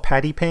 5 is called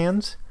Patty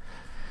Pans.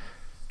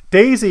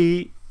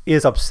 Daisy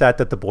is upset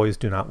that the boys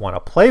do not want to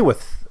play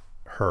with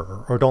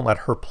her or don't let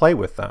her play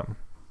with them.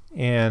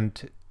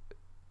 And,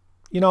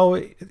 you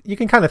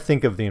can kind of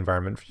think of the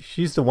environment.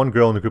 She's the one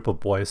girl in a group of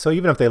boys, so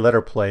even if they let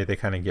her play, they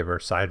kind of give her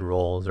side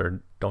roles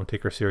or don't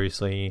take her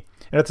seriously.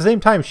 And at the same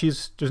time,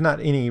 there's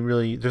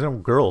no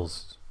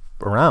girls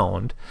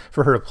around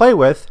for her to play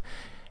with,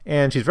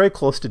 and she's very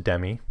close to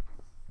Demi.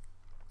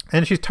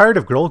 And she's tired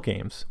of girl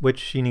games, which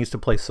she needs to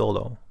play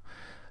solo.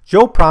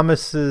 Joe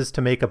promises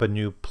to make up a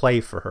new play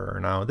for her.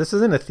 Now, this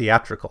isn't a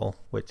theatrical,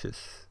 which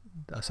is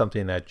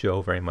something that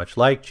Joe very much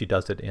liked. She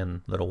does it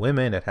in Little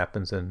Women. It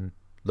happens in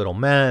Little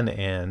Men,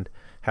 and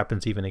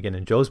happens even again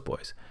in Joe's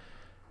Boys.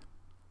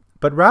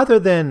 But rather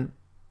than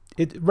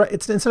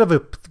it's instead of a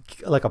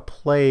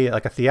play,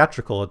 like a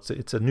theatrical,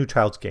 it's a new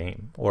child's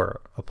game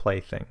or a play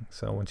thing.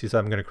 So when she said,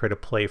 "I'm going to create a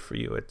play for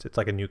you," it's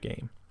like a new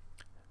game.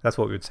 That's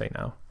what we would say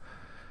now.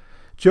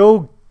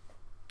 Joe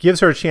gives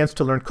her a chance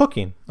to learn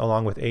cooking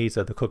along with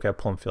Asa, the cook at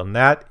Plumfield, and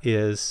that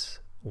is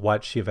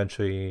what she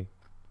eventually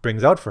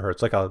brings out for her.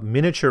 It's like a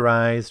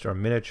miniaturized or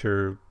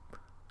miniature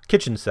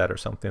kitchen set or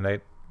something.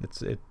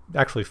 It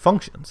actually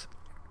functions,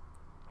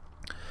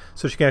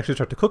 so she can actually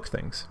start to cook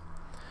things.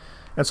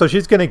 And so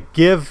she's going to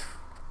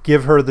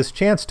give her this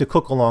chance to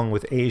cook along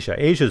with Asia.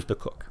 Asia's the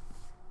cook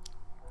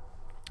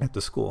at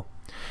the school.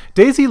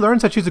 Daisy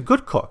learns that she's a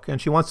good cook and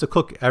she wants to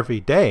cook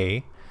every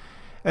day.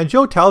 And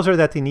Joe tells her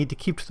that they need to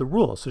keep to the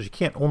rules. So she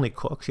can't only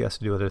cook, she has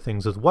to do other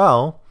things as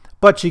well.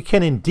 But she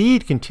can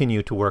indeed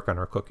continue to work on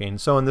her cooking.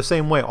 So in the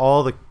same way,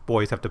 all the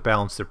boys have to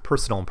balance their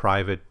personal and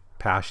private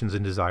passions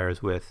and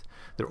desires with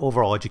their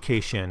overall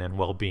education and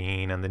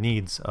well-being and the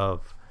needs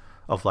of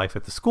life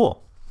at the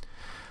school.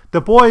 The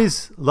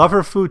boys love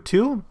her food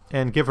too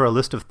and give her a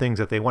list of things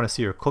that they want to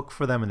see her cook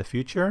for them in the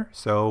future.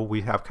 So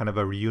we have kind of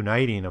a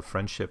reuniting of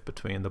friendship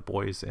between the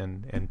boys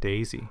and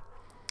Daisy.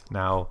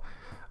 Now,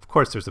 of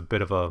course, there's a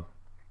bit of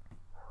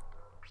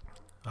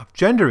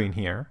gendering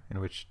here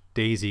in which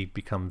Daisy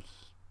becomes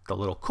the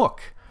little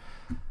cook.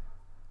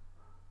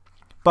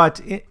 But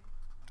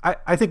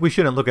I think we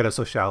shouldn't look at it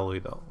so shallowly,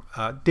 though.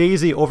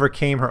 Daisy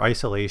overcame her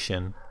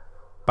isolation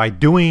by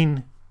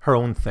doing her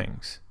own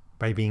things,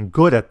 by being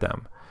good at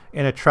them,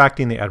 and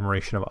attracting the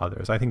admiration of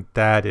others. I think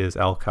that is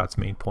Alcott's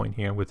main point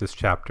here with this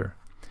chapter.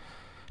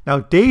 Now,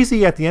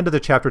 Daisy, at the end of the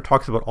chapter,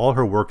 talks about all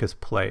her work as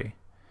play.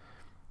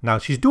 Now,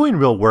 she's doing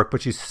real work,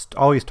 but she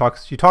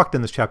talked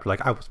in this chapter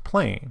like, I was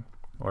playing,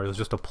 or it was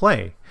just a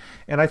play.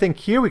 And I think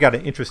here we got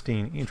an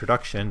interesting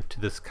introduction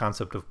to this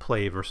concept of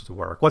play versus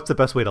work. What's the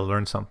best way to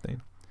learn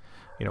something?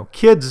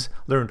 Kids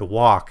learn to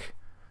walk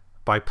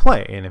by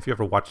play. And if you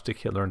ever watched a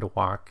kid learn to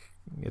walk,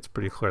 it's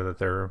pretty clear that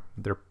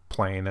they're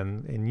playing.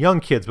 And young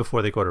kids,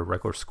 before they go to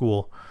regular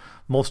school,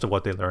 most of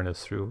what they learn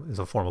is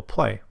a form of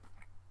play.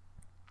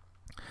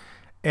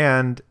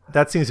 And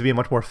that seems to be a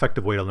much more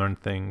effective way to learn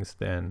things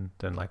than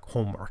like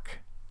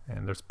homework.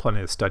 And there's plenty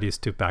of studies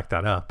to back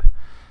that up.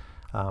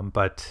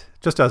 But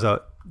just as I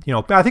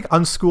think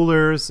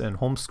unschoolers and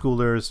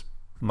homeschoolers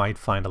might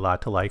find a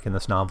lot to like in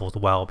this novel as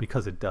well,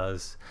 because it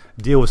does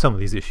deal with some of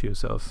these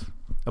issues of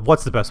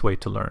what's the best way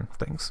to learn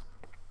things.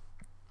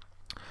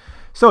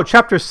 So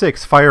chapter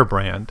 6,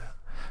 Firebrand.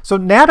 So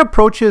in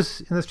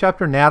this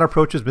chapter, Nat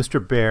approaches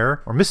Mr.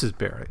 Bear, or Mrs.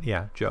 Bear,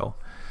 Joe,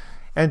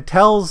 and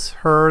tells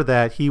her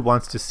that he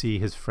wants to see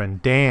his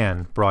friend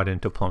Dan brought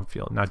into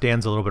Plumfield. Now,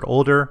 Dan's a little bit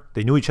older.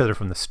 They knew each other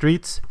from the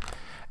streets.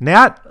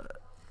 Nat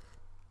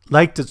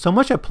liked it so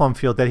much at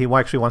Plumfield that he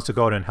actually wants to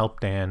go out and help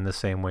Dan the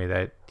same way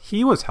that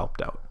he was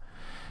helped out.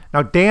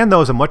 Now, Dan,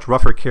 though, is a much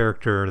rougher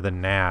character than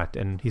Nat,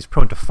 and he's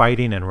prone to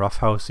fighting and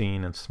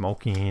roughhousing and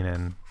smoking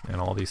and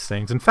all these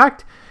things. In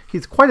fact,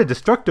 he's quite a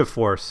destructive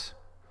force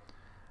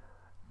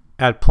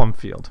at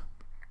Plumfield.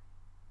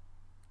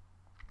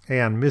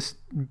 And Miss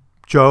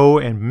Joe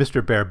and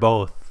Mr. Bear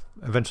both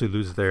eventually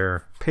lose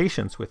their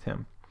patience with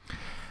him.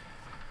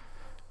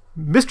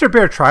 Mr.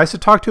 Bear tries to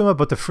talk to him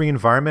about the free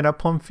environment at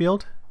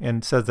Plumfield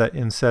and says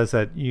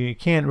that you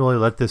can't really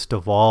let this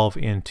devolve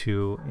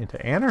into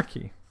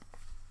anarchy.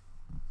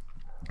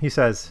 He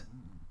says,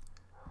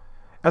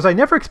 "As I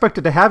never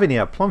expected to have any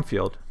at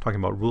Plumfield," talking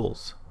about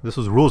rules. This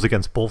was rules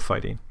against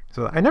bullfighting.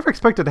 So I never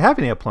expected to have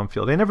any at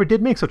Plumfield. I never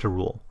did make such a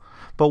rule.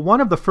 But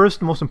one of the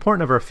first and most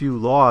important of our few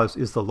laws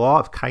is the law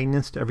of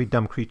kindness to every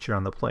dumb creature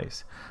on the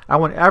place. I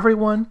want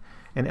everyone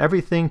and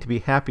everything to be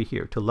happy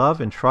here, to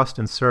love and trust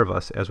and serve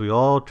us as we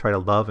all try to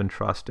love and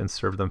trust and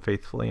serve them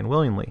faithfully and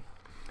willingly.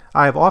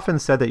 I have often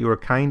said that you are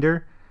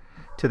kinder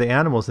to the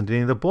animals than to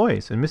any of the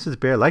boys, and Mrs.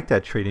 Bear liked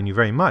that trait in you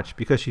very much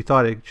because she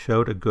thought it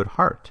showed a good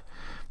heart.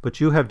 But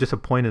you have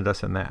disappointed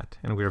us in that,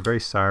 and we are very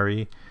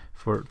sorry,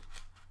 for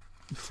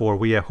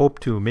we hope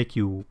to make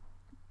you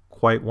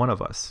quite one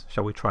of us.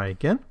 Shall we try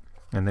again?"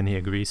 And then he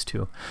agrees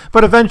to.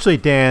 But eventually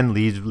Dan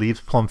leaves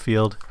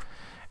Plumfield,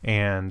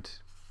 and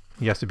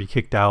he has to be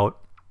kicked out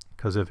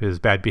because of his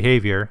bad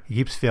behavior. He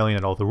keeps failing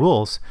at all the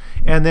rules,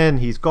 and then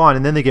he's gone,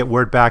 and then they get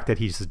word back that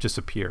he's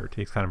disappeared.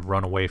 He's kind of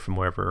run away from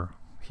wherever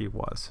he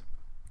was.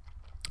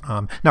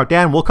 Now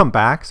Dan will come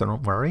back, so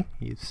don't worry.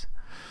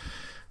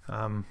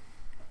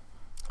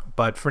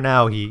 But for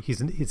now,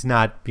 he's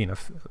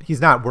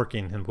not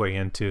working his way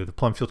into the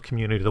Plumfield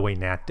community the way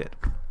Nat did.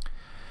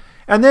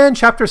 And then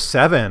chapter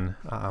 7,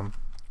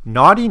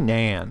 Naughty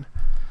Nan.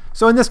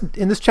 So in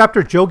this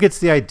chapter, Joe gets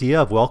the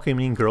idea of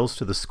welcoming girls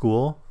to the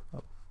school,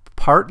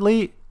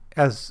 partly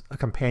as a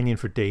companion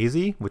for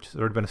Daisy, which has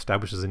already been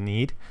established as a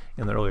need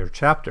in the earlier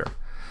chapter.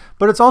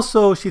 But it's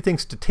also, she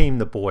thinks, to tame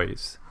the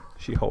boys,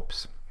 she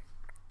hopes.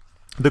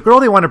 The girl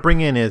they want to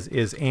bring in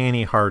is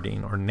Annie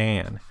Harding, or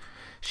Nan.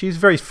 She's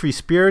very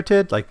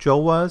free-spirited, like Jo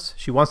was.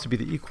 She wants to be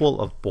the equal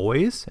of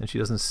boys, and she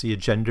doesn't see a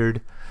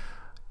gendered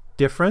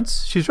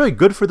difference. She's really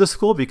good for the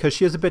school because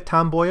she is a bit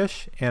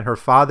tomboyish, and her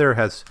father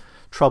has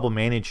trouble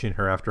managing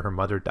her after her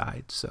mother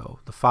died. So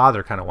the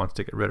father kind of wants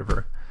to get rid of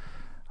her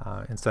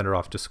and send her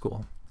off to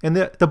school. And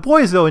the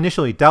boys, though,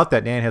 initially doubt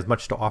that Nan has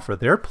much to offer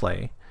their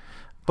play,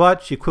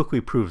 but she quickly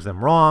proves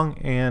them wrong,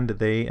 and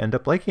they end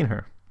up liking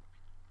her.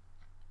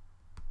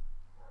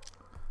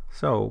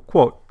 So,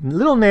 quote,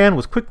 "Little Nan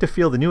was quick to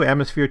feel the new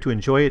atmosphere, to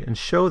enjoy it, and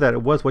show that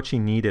it was what she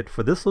needed,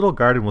 for this little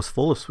garden was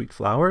full of sweet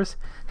flowers,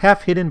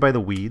 half hidden by the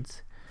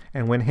weeds,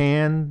 and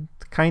when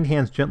kind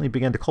hands gently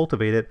began to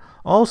cultivate it,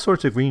 all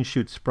sorts of green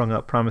shoots sprung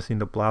up, promising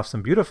to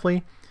blossom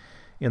beautifully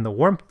in the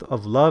warmth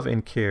of love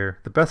and care,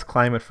 the best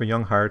climate for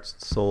young hearts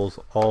and souls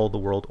all the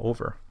world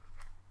over."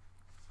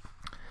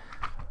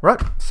 Right,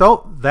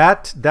 so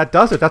that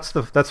does it. That's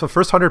the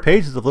first 100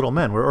 pages of Little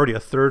Men. We're already a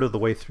third of the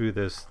way through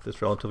this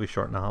relatively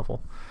short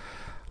novel.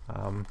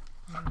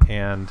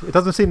 And it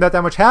doesn't seem that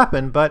much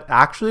happened, but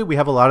actually we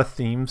have a lot of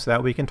themes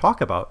that we can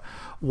talk about.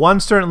 One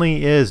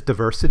certainly is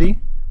diversity.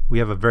 We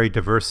have a very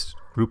diverse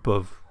group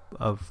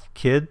of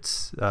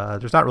kids.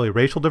 There's not really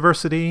racial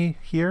diversity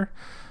here,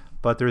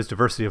 but there is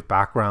diversity of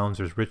backgrounds.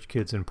 There's rich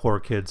kids and poor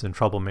kids and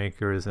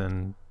troublemakers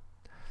and,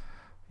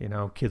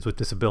 kids with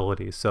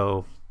disabilities.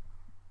 So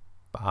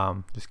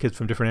there's kids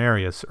from different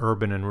areas,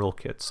 urban and rural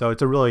kids. So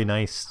it's a really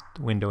nice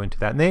window into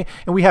that.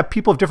 And we have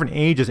people of different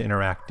ages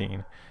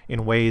interacting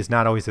in ways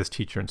not always as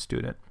teacher and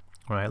student,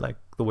 right? Like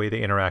the way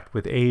they interact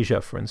with Asia,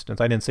 for instance.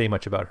 I didn't say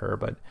much about her,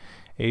 but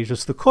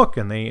Asia's the cook,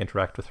 and they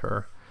interact with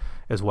her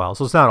as well.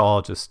 So it's not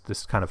all just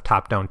this kind of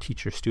top-down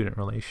teacher-student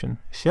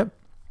relationship.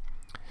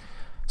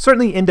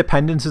 Certainly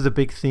independence is a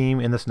big theme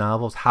in this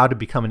novel. It's how to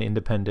become an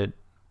independent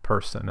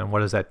person, and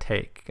what does that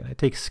take? And it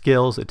takes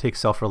skills, it takes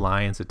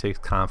self-reliance, it takes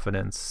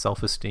confidence,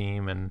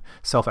 self-esteem, and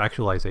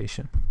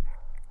self-actualization,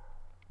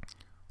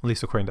 at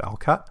least according to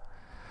Alcott.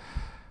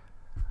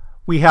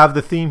 We have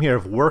the theme here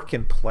of work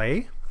and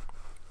play,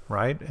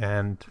 right?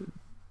 And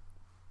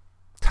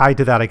tied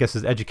to that, I guess,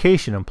 is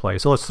education and play.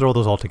 So let's throw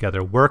those all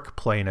together: work,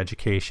 play, and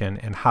education,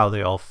 and how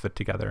they all fit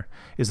together.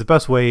 Is the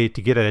best way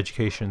to get an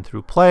education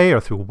through play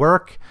or through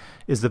work?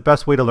 Is the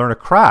best way to learn a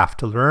craft,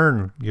 to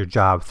learn your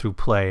job through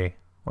play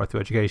or through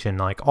education?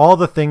 Like all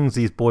the things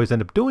these boys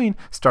end up doing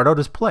start out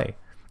as play.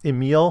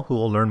 Emil, who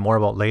we'll learn more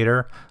about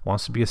later,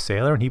 wants to be a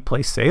sailor, and he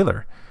plays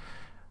sailor.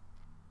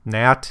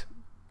 Nat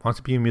wants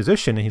to be a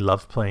musician, and he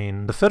loves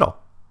playing the fiddle.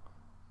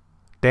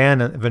 Dan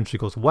eventually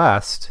goes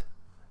west,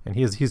 and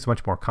he's a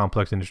much more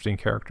complex, interesting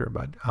character,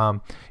 but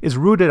is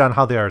rooted on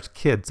how they are as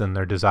kids and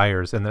their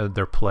desires and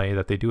their play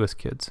that they do as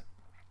kids.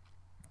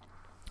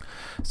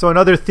 So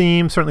another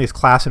theme certainly is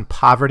class and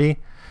poverty,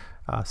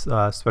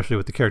 especially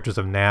with the characters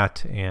of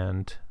Nat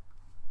and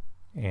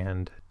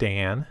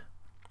Dan.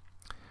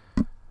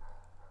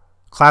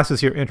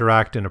 Classes here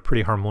interact in a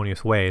pretty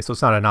harmonious way, so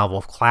it's not a novel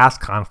of class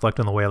conflict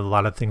in the way a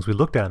lot of things we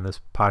looked at in this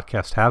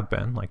podcast have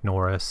been, like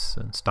Norris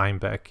and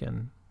Steinbeck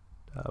and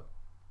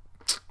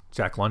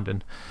Jack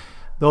London.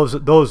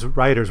 Those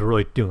writers were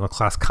really doing a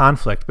class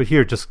conflict, but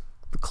here just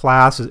the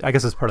class is, I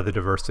guess, is part of the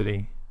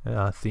diversity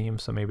theme,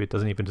 so maybe it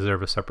doesn't even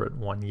deserve a separate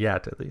one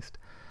yet, at least.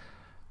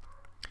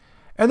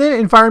 And then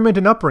environment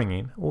and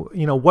upbringing.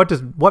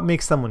 What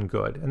makes someone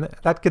good? And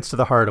that gets to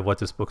the heart of what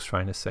this book's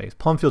trying to say.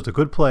 Plumfield's a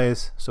good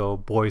place, so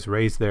boys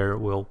raised there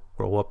will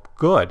grow up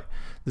good.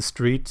 The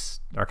streets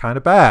are kind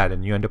of bad,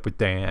 and you end up with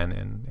Dan,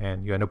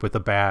 and you end up with the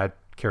bad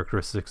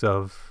characteristics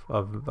of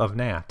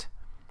Nat.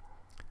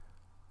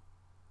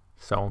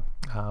 So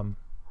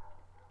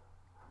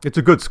it's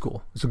a good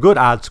school. It's a good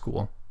odd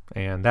school,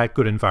 and that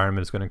good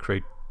environment is going to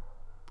create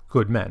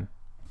good men.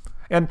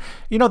 And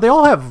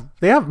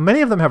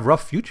many of them have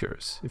rough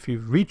futures. If you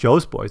read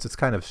Jo's Boys, it's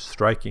kind of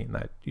striking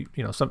that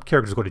some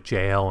characters go to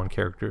jail and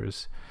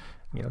characters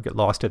get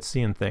lost at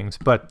sea and things,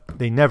 but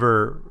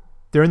they're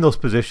in those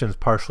positions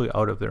partially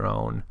out of their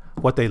own,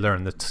 what they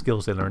learned, the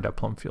skills they learned at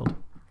Plumfield.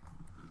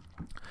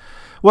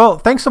 Well,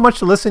 thanks so much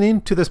for listening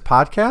to this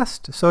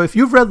podcast. So if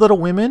you've read Little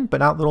Women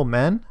but not Little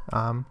Men,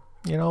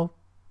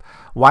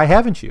 why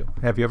haven't you?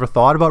 Have you ever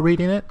thought about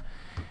reading it?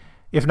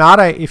 If not,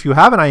 if you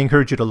haven't, I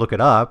encourage you to look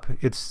it up.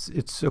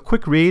 It's a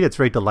quick read. It's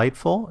very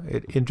delightful.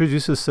 It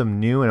introduces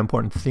some new and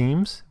important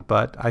themes,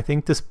 but I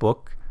think this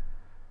book,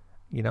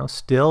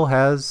 still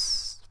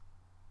has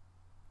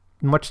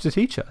much to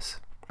teach us,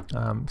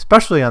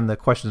 especially on the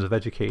questions of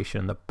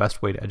education, the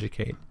best way to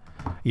educate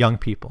young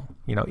people.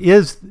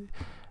 Is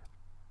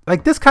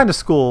like this kind of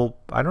school,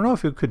 I don't know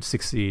if it could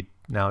succeed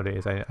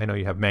nowadays. I know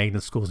you have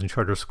magnet schools and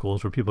charter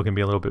schools where people can be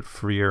a little bit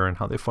freer in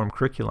how they form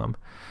curriculum,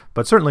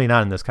 but certainly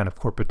not in this kind of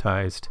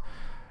corporatized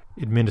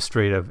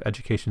administrative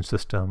education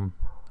system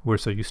we're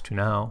so used to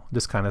now.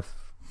 These kind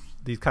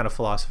of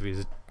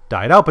philosophies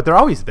died out, but they're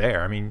always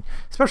there. I mean,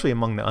 especially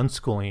among the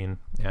unschooling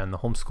and the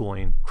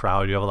homeschooling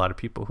crowd, you have a lot of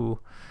people who,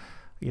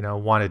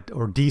 wanted,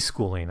 or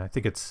deschooling. I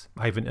think it's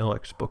Ivan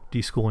Illich's book,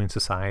 Deschooling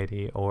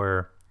Society,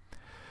 or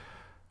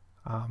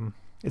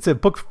It's a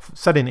book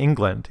set in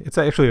England. It's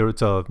a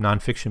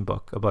nonfiction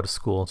book about a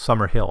school,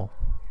 Summerhill.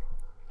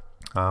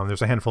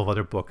 There's a handful of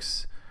other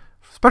books,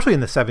 especially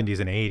in the 70s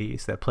and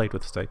 80s, that played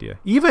with this idea.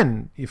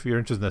 Even if you're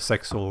interested in the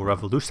sexual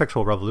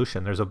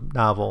revolution, there's a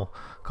novel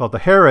called The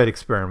Harriet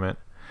Experiment,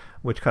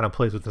 which kind of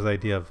plays with this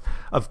idea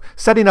of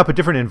setting up a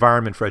different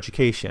environment for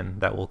education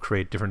that will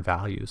create different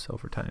values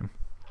over time.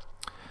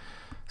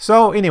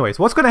 So anyways,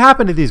 what's going to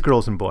happen to these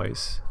girls and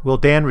boys? Will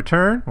Dan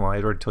return? Well, I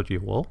already told you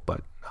he will,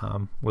 but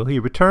will he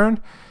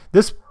return?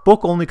 This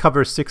book only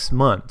covers 6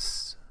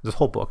 months. This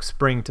whole book,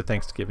 spring to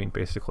Thanksgiving,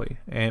 basically.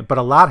 But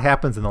a lot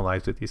happens in the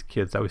lives of these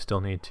kids that we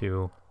still need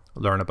to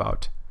learn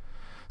about.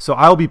 So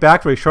I'll be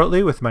back very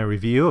shortly with my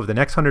review of the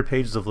next 100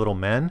 pages of Little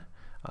Men,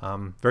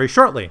 very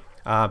shortly.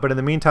 But in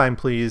the meantime,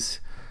 please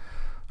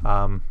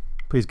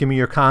give me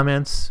your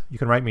comments. You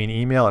can write me an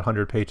email at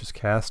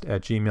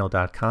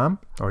 100pagescast@gmail.com,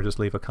 or just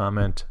leave a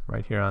comment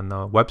right here on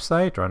the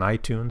website or on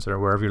iTunes or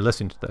wherever you're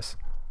listening to this.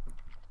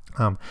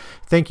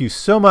 Thank you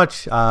so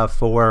much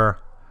for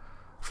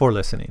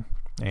listening,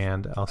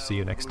 and I'll see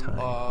you next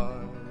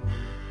time.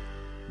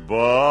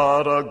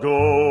 But a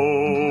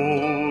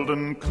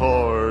golden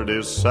cord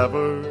is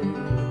severed,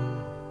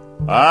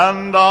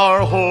 and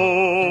our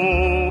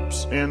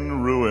hopes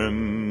in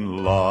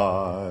ruin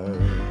lie.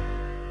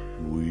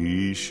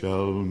 We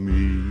shall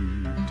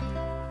meet,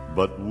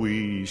 but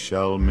we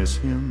shall miss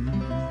him.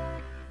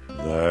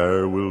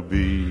 There will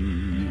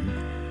be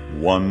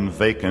one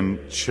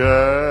vacant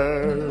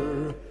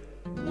chair.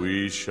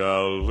 We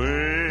shall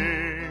live